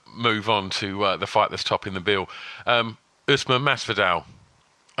now move on to the fight that's topping the bill. Usman Masvidal.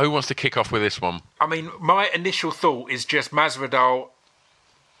 Who wants to kick off with this one? I mean, my initial thought is just Masvidal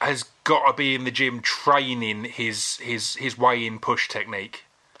has got to be in the gym training his weigh-in push technique.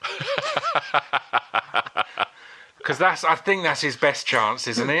 Because I think that's his best chance,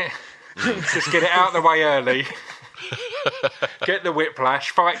 isn't it? Just get it out of the way early. Get the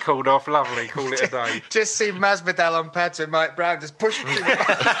whiplash, fight called off, lovely, call it a day. Just see Masvidal on pads with Mike Brown just pushing him.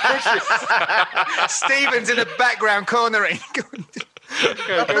 Stevens in the background cornering.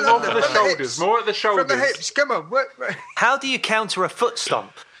 Go more for the shoulders, more at the shoulders. From the hips, come on. How do you counter a foot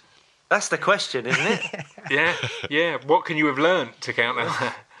stomp? That's the question, isn't it? Yeah. What can you have learnt to counter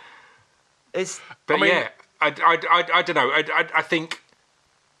that? I don't know. I think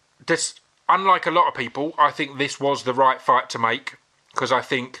this, unlike a lot of people, I think this was the right fight to make, because I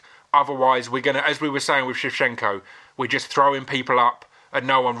think otherwise we're going to, as we were saying with Shevchenko, we're just throwing people up and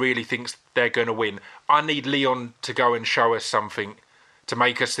no one really thinks they're going to win. I need Leon to go and show us something to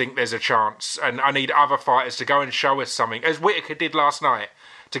make us think there's a chance, and I need other fighters to go and show us something, as Whittaker did last night,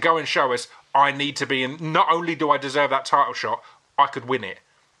 to go and show us I need to be in. Not only do I deserve that title shot, I could win it.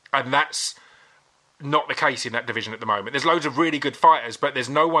 And that's not the case in that division at the moment. There's loads of really good fighters, but there's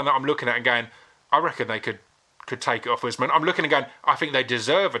no one that I'm looking at and going, I reckon they could take it off Usman. I'm looking and going, I think they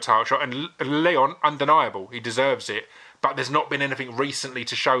deserve a title shot. And Leon, undeniable, he deserves it. But there's not been anything recently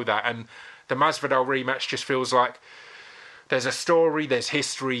to show that. And the Masvidal rematch just feels like there's a story, there's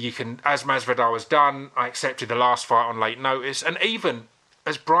history. You can, as Masvidal has done, I accepted the last fight on late notice. And even,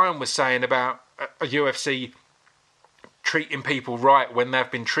 as Bryan was saying about a UFC treating people right when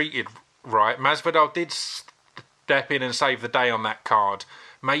they've been treated right, Masvidal did step in and save the day on that card.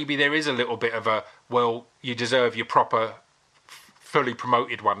 Maybe there is a little bit of a, well, you deserve your proper, fully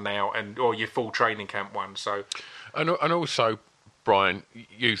promoted one now, or your full training camp one. So, and also, Bryan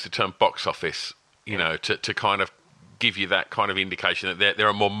used the term box office, to kind of give you that kind of indication that they're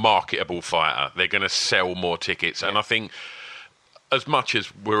a more marketable fighter. They're going to sell more tickets, and I think as much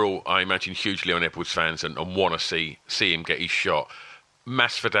as we're all, I imagine, huge Leon Edwards fans and want to see him get his shot,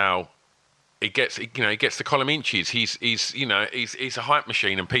 Masvidal, he gets the column inches. He's a hype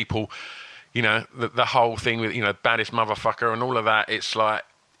machine, and people, the whole thing with baddest motherfucker and all of that. It's like,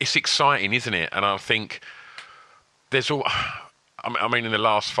 it's exciting, isn't it? And I think there's all. I mean, in the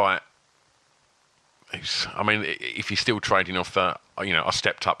last fight, if he's still trading off the, I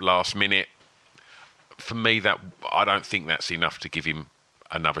stepped up last minute. For me, that I don't think that's enough to give him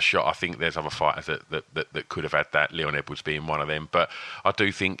another shot. I think there's other fighters that could have had that, Leon Edwards being one of them. But I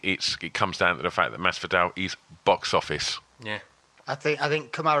do think it comes down to the fact that Masvidal is box office. Yeah. I think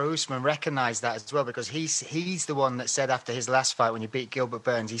Kamaru Usman recognised that as well, because he's the one that said after his last fight when he beat Gilbert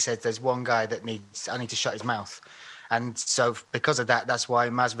Burns, he said there's one guy that I need to shut his mouth. And so because of that, that's why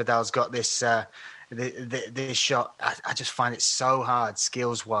Masvidal's got this this shot. I just find it so hard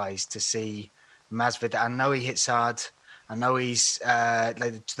skills-wise to see Masvidal. I know he hits hard. I know he's.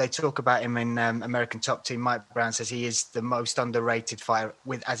 They talk about him in American Top Team. Mike Brown says he is the most underrated fighter,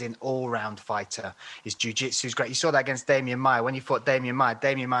 as in all-round fighter. His jiu-jitsu is great. You saw that against Damian Maia when he fought Damian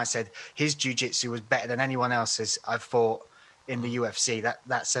Maia said his jiu-jitsu was better than anyone else's I've fought in the UFC.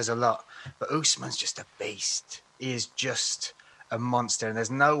 That says a lot. But Usman's just a beast. He is just a monster, and there's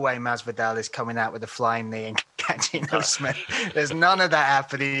no way Masvidal is coming out with a flying knee and catching Usman. There's none of that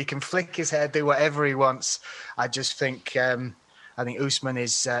happening. He can flick his hair, do whatever he wants. I just think Usman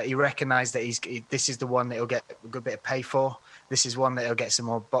is. He recognised that this is the one that he'll get a good bit of pay for. This is one that he'll get some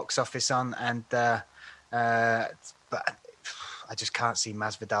more box office on, and but I just can't see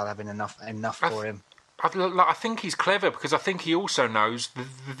Masvidal having enough for him. I think he's clever, because I think he also knows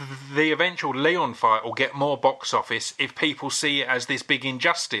the eventual Leon fight will get more box office if people see it as this big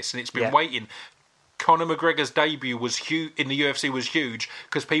injustice, and it's been waiting. Conor McGregor's debut was huge in the UFC, was huge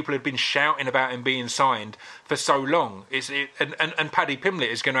because people had been shouting about him being signed for so long. And Paddy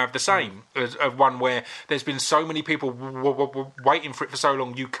Pimblett is going to have the same as one where there's been so many people waiting for it for so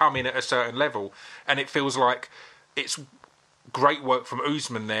long. You come in at a certain level, and it feels like it's great work from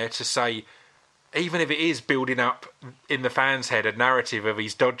Usman there to say, even if it is building up in the fans' head a narrative of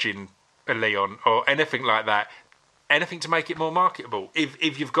he's dodging a Leon or anything like that, anything to make it more marketable.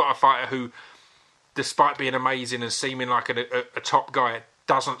 If you've got a fighter who, despite being amazing and seeming like a top guy,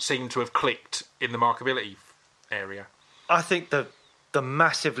 doesn't seem to have clicked in the marketability area. I think the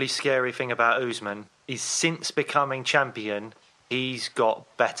massively scary thing about Usman is since becoming champion, he's got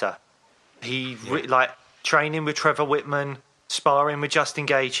better. Training with Trevor Whitman, sparring with Justin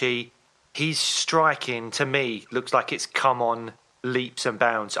Gaethje, his striking, to me, looks like it's come on leaps and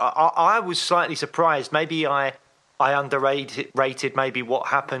bounds. I was slightly surprised. Maybe I underrated maybe what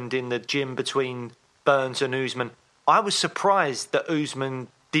happened in the gym between Burns and Usman. I was surprised that Usman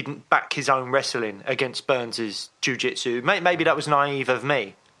didn't back his own wrestling against Burns' jiu-jitsu. Maybe that was naive of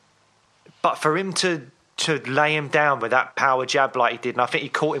me. But for him to lay him down with that power jab like he did, and I think he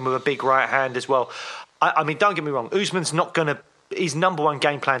caught him with a big right hand as well. I mean, don't get me wrong, Usman's not going to... His number one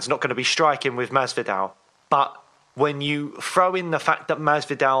game plan is not going to be striking with Masvidal. But when you throw in the fact that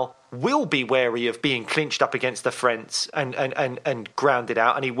Masvidal will be wary of being clinched up against the fence and grounded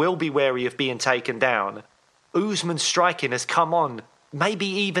out, and he will be wary of being taken down, Usman's striking has come on maybe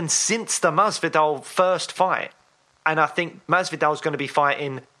even since the Masvidal first fight. And I think Masvidal's going to be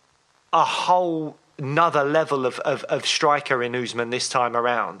fighting a whole another level of striker in Usman this time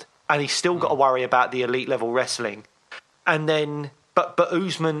around. And he's still got to worry about the elite level wrestling. And then, but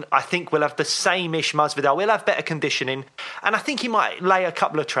Usman, I think, will have the same-ish Masvidal. We'll have better conditioning. And I think he might lay a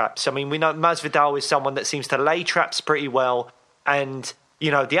couple of traps. I mean, we know Masvidal is someone that seems to lay traps pretty well. And, the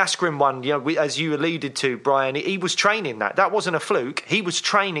Askren one, as you alluded to, Bryan, he was training that. That wasn't a fluke. He was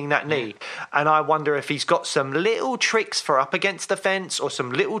training that knee. And I wonder if he's got some little tricks for up against the fence, or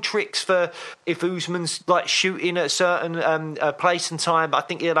some little tricks for if Usman's shooting at a certain place and time. I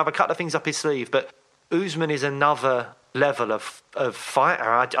think he'll have a couple of things up his sleeve. But Usman is another level of fighter.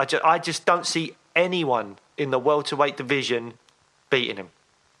 I just don't see anyone in the welterweight division beating him.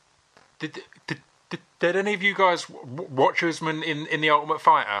 Did any of you guys watch Usman in the Ultimate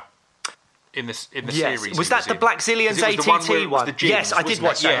Fighter in the series? Was that the Black Zillions ATT one? Yes, I did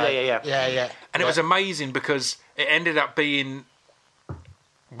watch that. Yeah. And it was amazing because it ended up being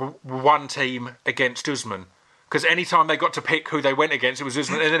one team against Usman. Because any time they got to pick who they went against, it was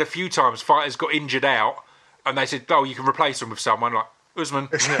Usman. And then a few times fighters got injured out, and they said, "Oh, you can replace them with someone like Usman."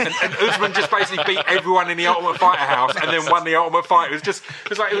 and Usman just basically beat everyone in the Ultimate Fighter house, and then won the Ultimate Fight. It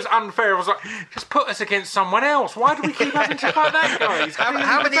was unfair. I was like, just put us against someone else. Why do we keep having to fight that guy?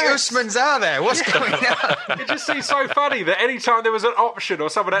 How many Usmans are there? What's going on? It just seems so funny that any time there was an option or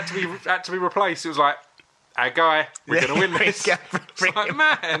someone had to be replaced, it was like, our guy, we're going to win this. It's like,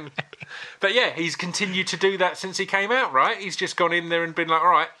 man. But yeah, he's continued to do that since he came out, right? He's just gone in there and been like,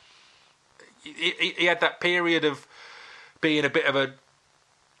 all right. He had that period of being a bit of a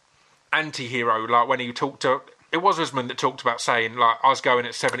anti-hero, like when he talked to... It was Usman that talked about saying, like, I was going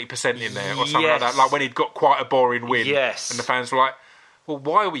at 70% in there, or something like that. Like, when he'd got quite a boring win. Yes. And the fans were like, well,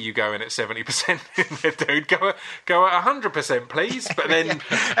 why were you going at 70% in there, dude? Go at 100%, please. But then...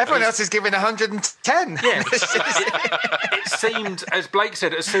 Everyone else is giving 110. Yeah. It seemed, as Blake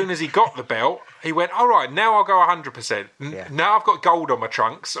said, as soon as he got the belt, he went, all right, now I'll go 100%. Now I've got gold on my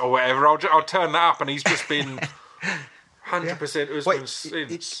trunks, or whatever, I'll turn that up, and he's just been... 100% Usman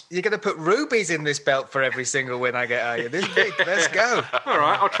since. You're going to put rubies in this belt for every single win I get, are you? This big, let's go. All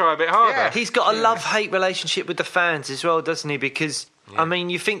right, I'll try a bit harder. Yeah. He's got a love-hate relationship with the fans as well, doesn't he? Because, I mean,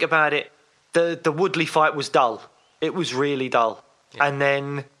 you think about it, the Woodley fight was dull. It was really dull. Yeah. And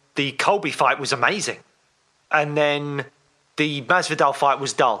then the Colby fight was amazing. And then the Masvidal fight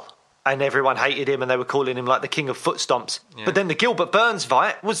was dull. And everyone hated him and they were calling him like the king of foot stomps. Yeah. But then the Gilbert Burns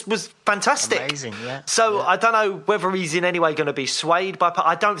fight was fantastic. Amazing, yeah. So I don't know whether he's in any way going to be swayed by...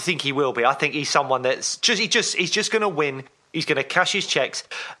 I don't think he will be. I think he's someone that's he's just going to win. He's going to cash his checks.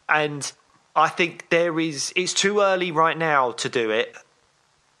 And I think it's too early right now to do it.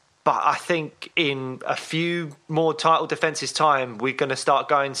 But I think in a few more title defences time, we're going to start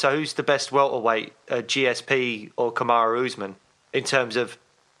going, so who's the best welterweight, GSP or Kamaru Usman, in terms of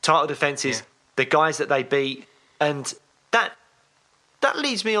title defences, the guys that they beat, and that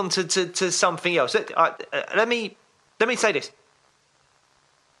leads me on to something else. Let me say this: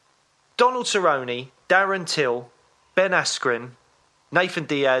 Donald Cerrone, Darren Till, Ben Askren, Nathan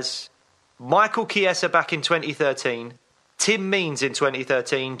Diaz, Michael Chiesa back in 2013, Tim Means in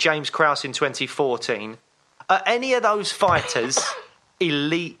 2013, James Krause in 2014. Are any of those fighters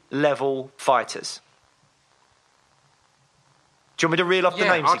elite level fighters? Do you want me to reel off the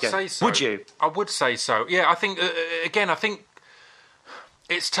names I'd again? Say so. Would you? I would say so. Yeah, I think, I think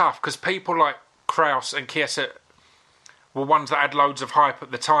it's tough because people like Krause and Chiesa were ones that had loads of hype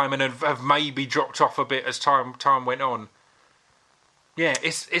at the time and have maybe dropped off a bit as time went on. Yeah,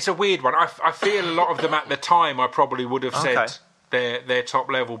 it's a weird one. I feel a lot of them at the time I probably would have said they're top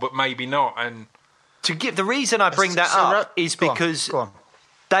level, but maybe not. And the reason I bring that up is because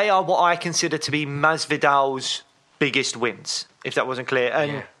they are what I consider to be Masvidal's biggest wins, if that wasn't clear.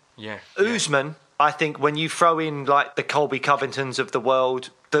 And Usman, I think when you throw in like the Colby Covingtons of the world,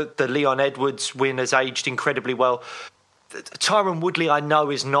 the Leon Edwards win has aged incredibly well. Tyron Woodley, I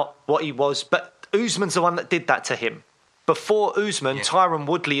know, is not what he was, but Usman's the one that did that to him. Before Usman, Tyron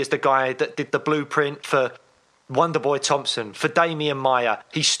Woodley is the guy that did the blueprint for Wonderboy Thompson, for Damian Maia.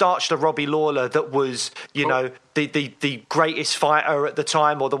 He starched a Robbie Lawler that was, the greatest fighter at the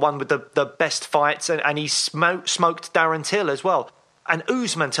time, or the one with the best fights, and he smoked Darren Till as well. And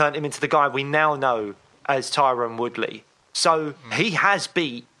Usman turned him into the guy we now know as Tyron Woodley. So he has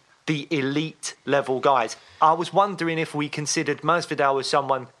beat the elite level guys. I was wondering if we considered Masvidal as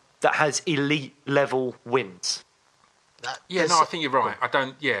someone that has elite level wins. I think you're right. I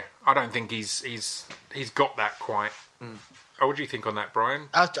don't think he's got that quite. Oh, what do you think on that, Brian?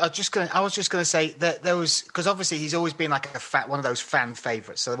 I was just gonna say that there was, because obviously he's always been like one of those fan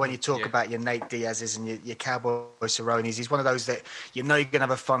favourites. So when you talk about your Nate Diaz's and your Cowboy Cerrone's, he's one of those that you're gonna have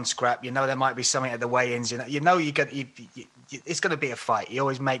a fun scrap. There might be something at the weigh-ins. It's gonna be a fight. He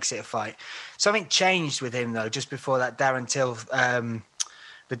always makes it a fight. Something changed with him though just before that Darren Till.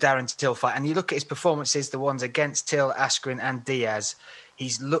 The Darren Till fight, and you look at his performances, the ones against Till, Askren and Diaz,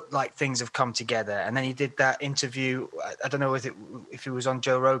 he's looked like things have come together. And then he did that interview, I don't know if it was on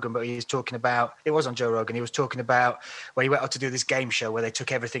Joe Rogan, but he was talking about, it was on Joe Rogan, he was talking about where he went out to do this game show where they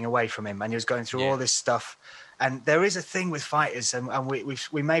took everything away from him, and he was going through all this stuff. And there is a thing with fighters, and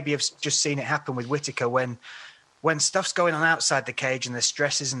we maybe have just seen it happen with Whittaker when stuff's going on outside the cage and there's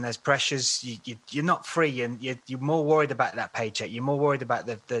stresses and there's pressures, you're not free, and you're more worried about that paycheck. You're more worried about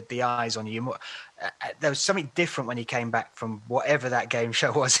the eyes on you. There was something different when he came back from whatever that game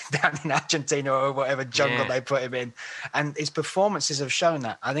show was down in Argentina or whatever jungle they put him in. And his performances have shown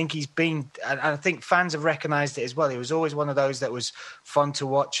that. I think he's been, and I think fans have recognised it as well. He was always one of those that was fun to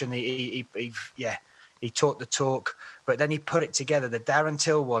watch, and he talked the talk. But then he put it together. The Darren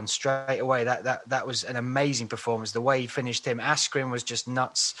Till one straight away. That was an amazing performance. The way he finished him. Askren was just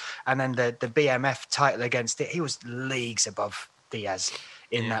nuts. And then the BMF title against it. He was leagues above Diaz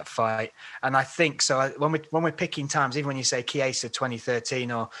in that fight. And I think so. When we're picking times, even when you say Chiesa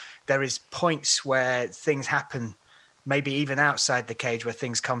 2013, or there is points where things happen, maybe even outside the cage, where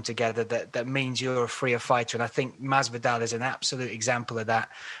things come together. That means you're a freer fighter. And I think Masvidal is an absolute example of that.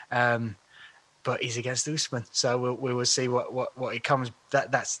 but he's against Usman, so we will see what it comes.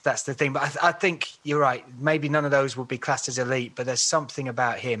 That's the thing. But I think you're right. Maybe none of those would be classed as elite, but there's something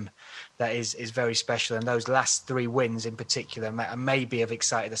about him that is very special. And those last 3 wins in particular maybe have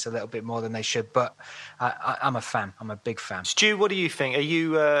excited us a little bit more than they should. But I'm a fan. I'm a big fan. Stu, what do you think?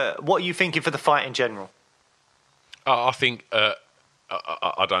 What are you thinking for the fight in general? I think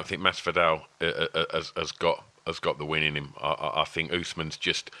I don't think Masvidal has got the win in him. I think Usman's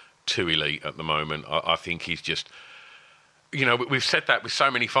just too elite at the moment. I think he's just, we've said that with so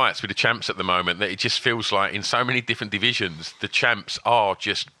many fights with the champs at the moment, that it just feels like in so many different divisions the champs are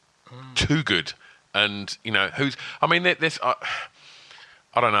just too good. And there's I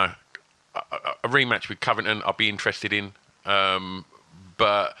don't know, a rematch with Covington I'd be interested in,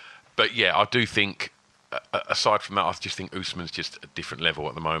 but yeah, I do think, aside from that, I just think Usman's just a different level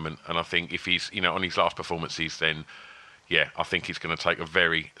at the moment. And I think if he's on his last performances, then yeah, I think he's going to take a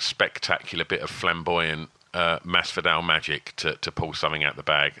very spectacular bit of flamboyant Masvidal magic to pull something out the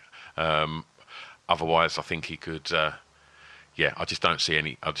bag. Otherwise, I think he could. I just don't see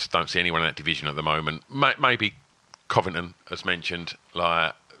anyone in that division at the moment. Maybe Covington, as mentioned,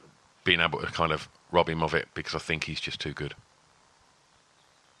 like being able to kind of rob him of it, because I think he's just too good.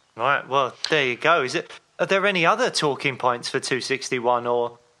 Right. Well, there you go. Are there any other talking points for 261,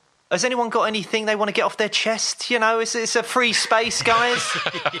 or has anyone got anything they want to get off their chest? It's a free space, guys.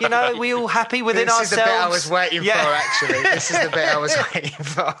 We all happy within ourselves. This is the bit I was waiting for, actually. This is the bit I was waiting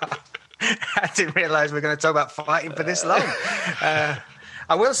for. I didn't realise we were going to talk about fighting for this long.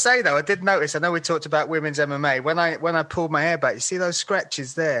 I will say, though, I did notice, I know we talked about women's MMA. When I pulled my hair back, you see those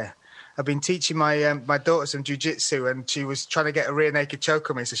scratches there? I've been teaching my daughter some jiu-jitsu, and she was trying to get a rear naked choke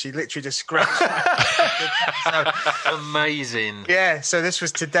on me, so she literally just scratched my Amazing. Yeah, so this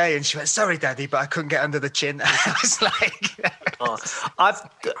was today, and she went, "Sorry, Daddy, but I couldn't get under the chin." I was like...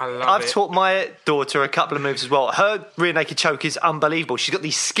 I've taught my daughter a couple of moves as well. Her rear naked choke is unbelievable. She's got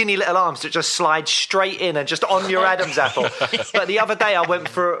these skinny little arms that just slide straight in and just on your Adam's apple. But the other day I went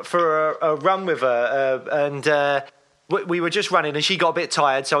for a run with her, and we were just running, and she got a bit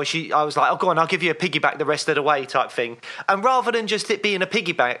tired, so I was like, "Oh, go on, I'll give you a piggyback the rest of the way," type thing. And rather than just it being a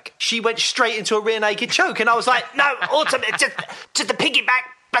piggyback, she went straight into a rear naked choke, and I was like, "No, ultimate, just a piggyback,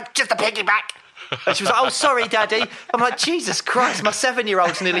 but just a piggyback." And she was like, "Oh, sorry, Daddy." I'm like, Jesus Christ, my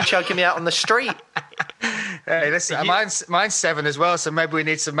 7-year-old's nearly choking me out on the street. Hey, listen, mine's 7 as well, so maybe we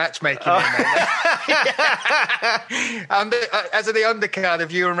need some matchmaking in there. As of the undercard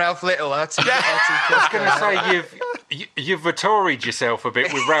of you and Ralph Little, I was going to say, you've Vittori'd yourself a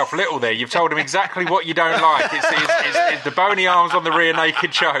bit with Ralph Little there. You've told him exactly what you don't like. It's the bony arms on the rear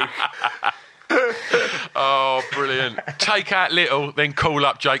naked choke. Oh, brilliant. Take out Little, then call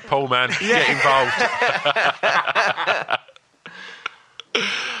up Jake Paul, man. Get involved.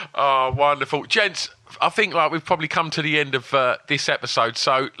 Oh, wonderful. Gents, I think we've probably come to the end of this episode.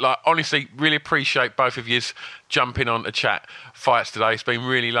 So, honestly, really appreciate both of yous jumping on to chat fights today. It's been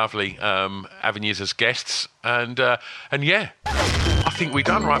really lovely having yous as guests. And yeah, I think we're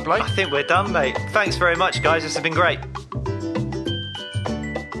done, right, Blake? I think we're done, mate. Thanks very much, guys. This has been great.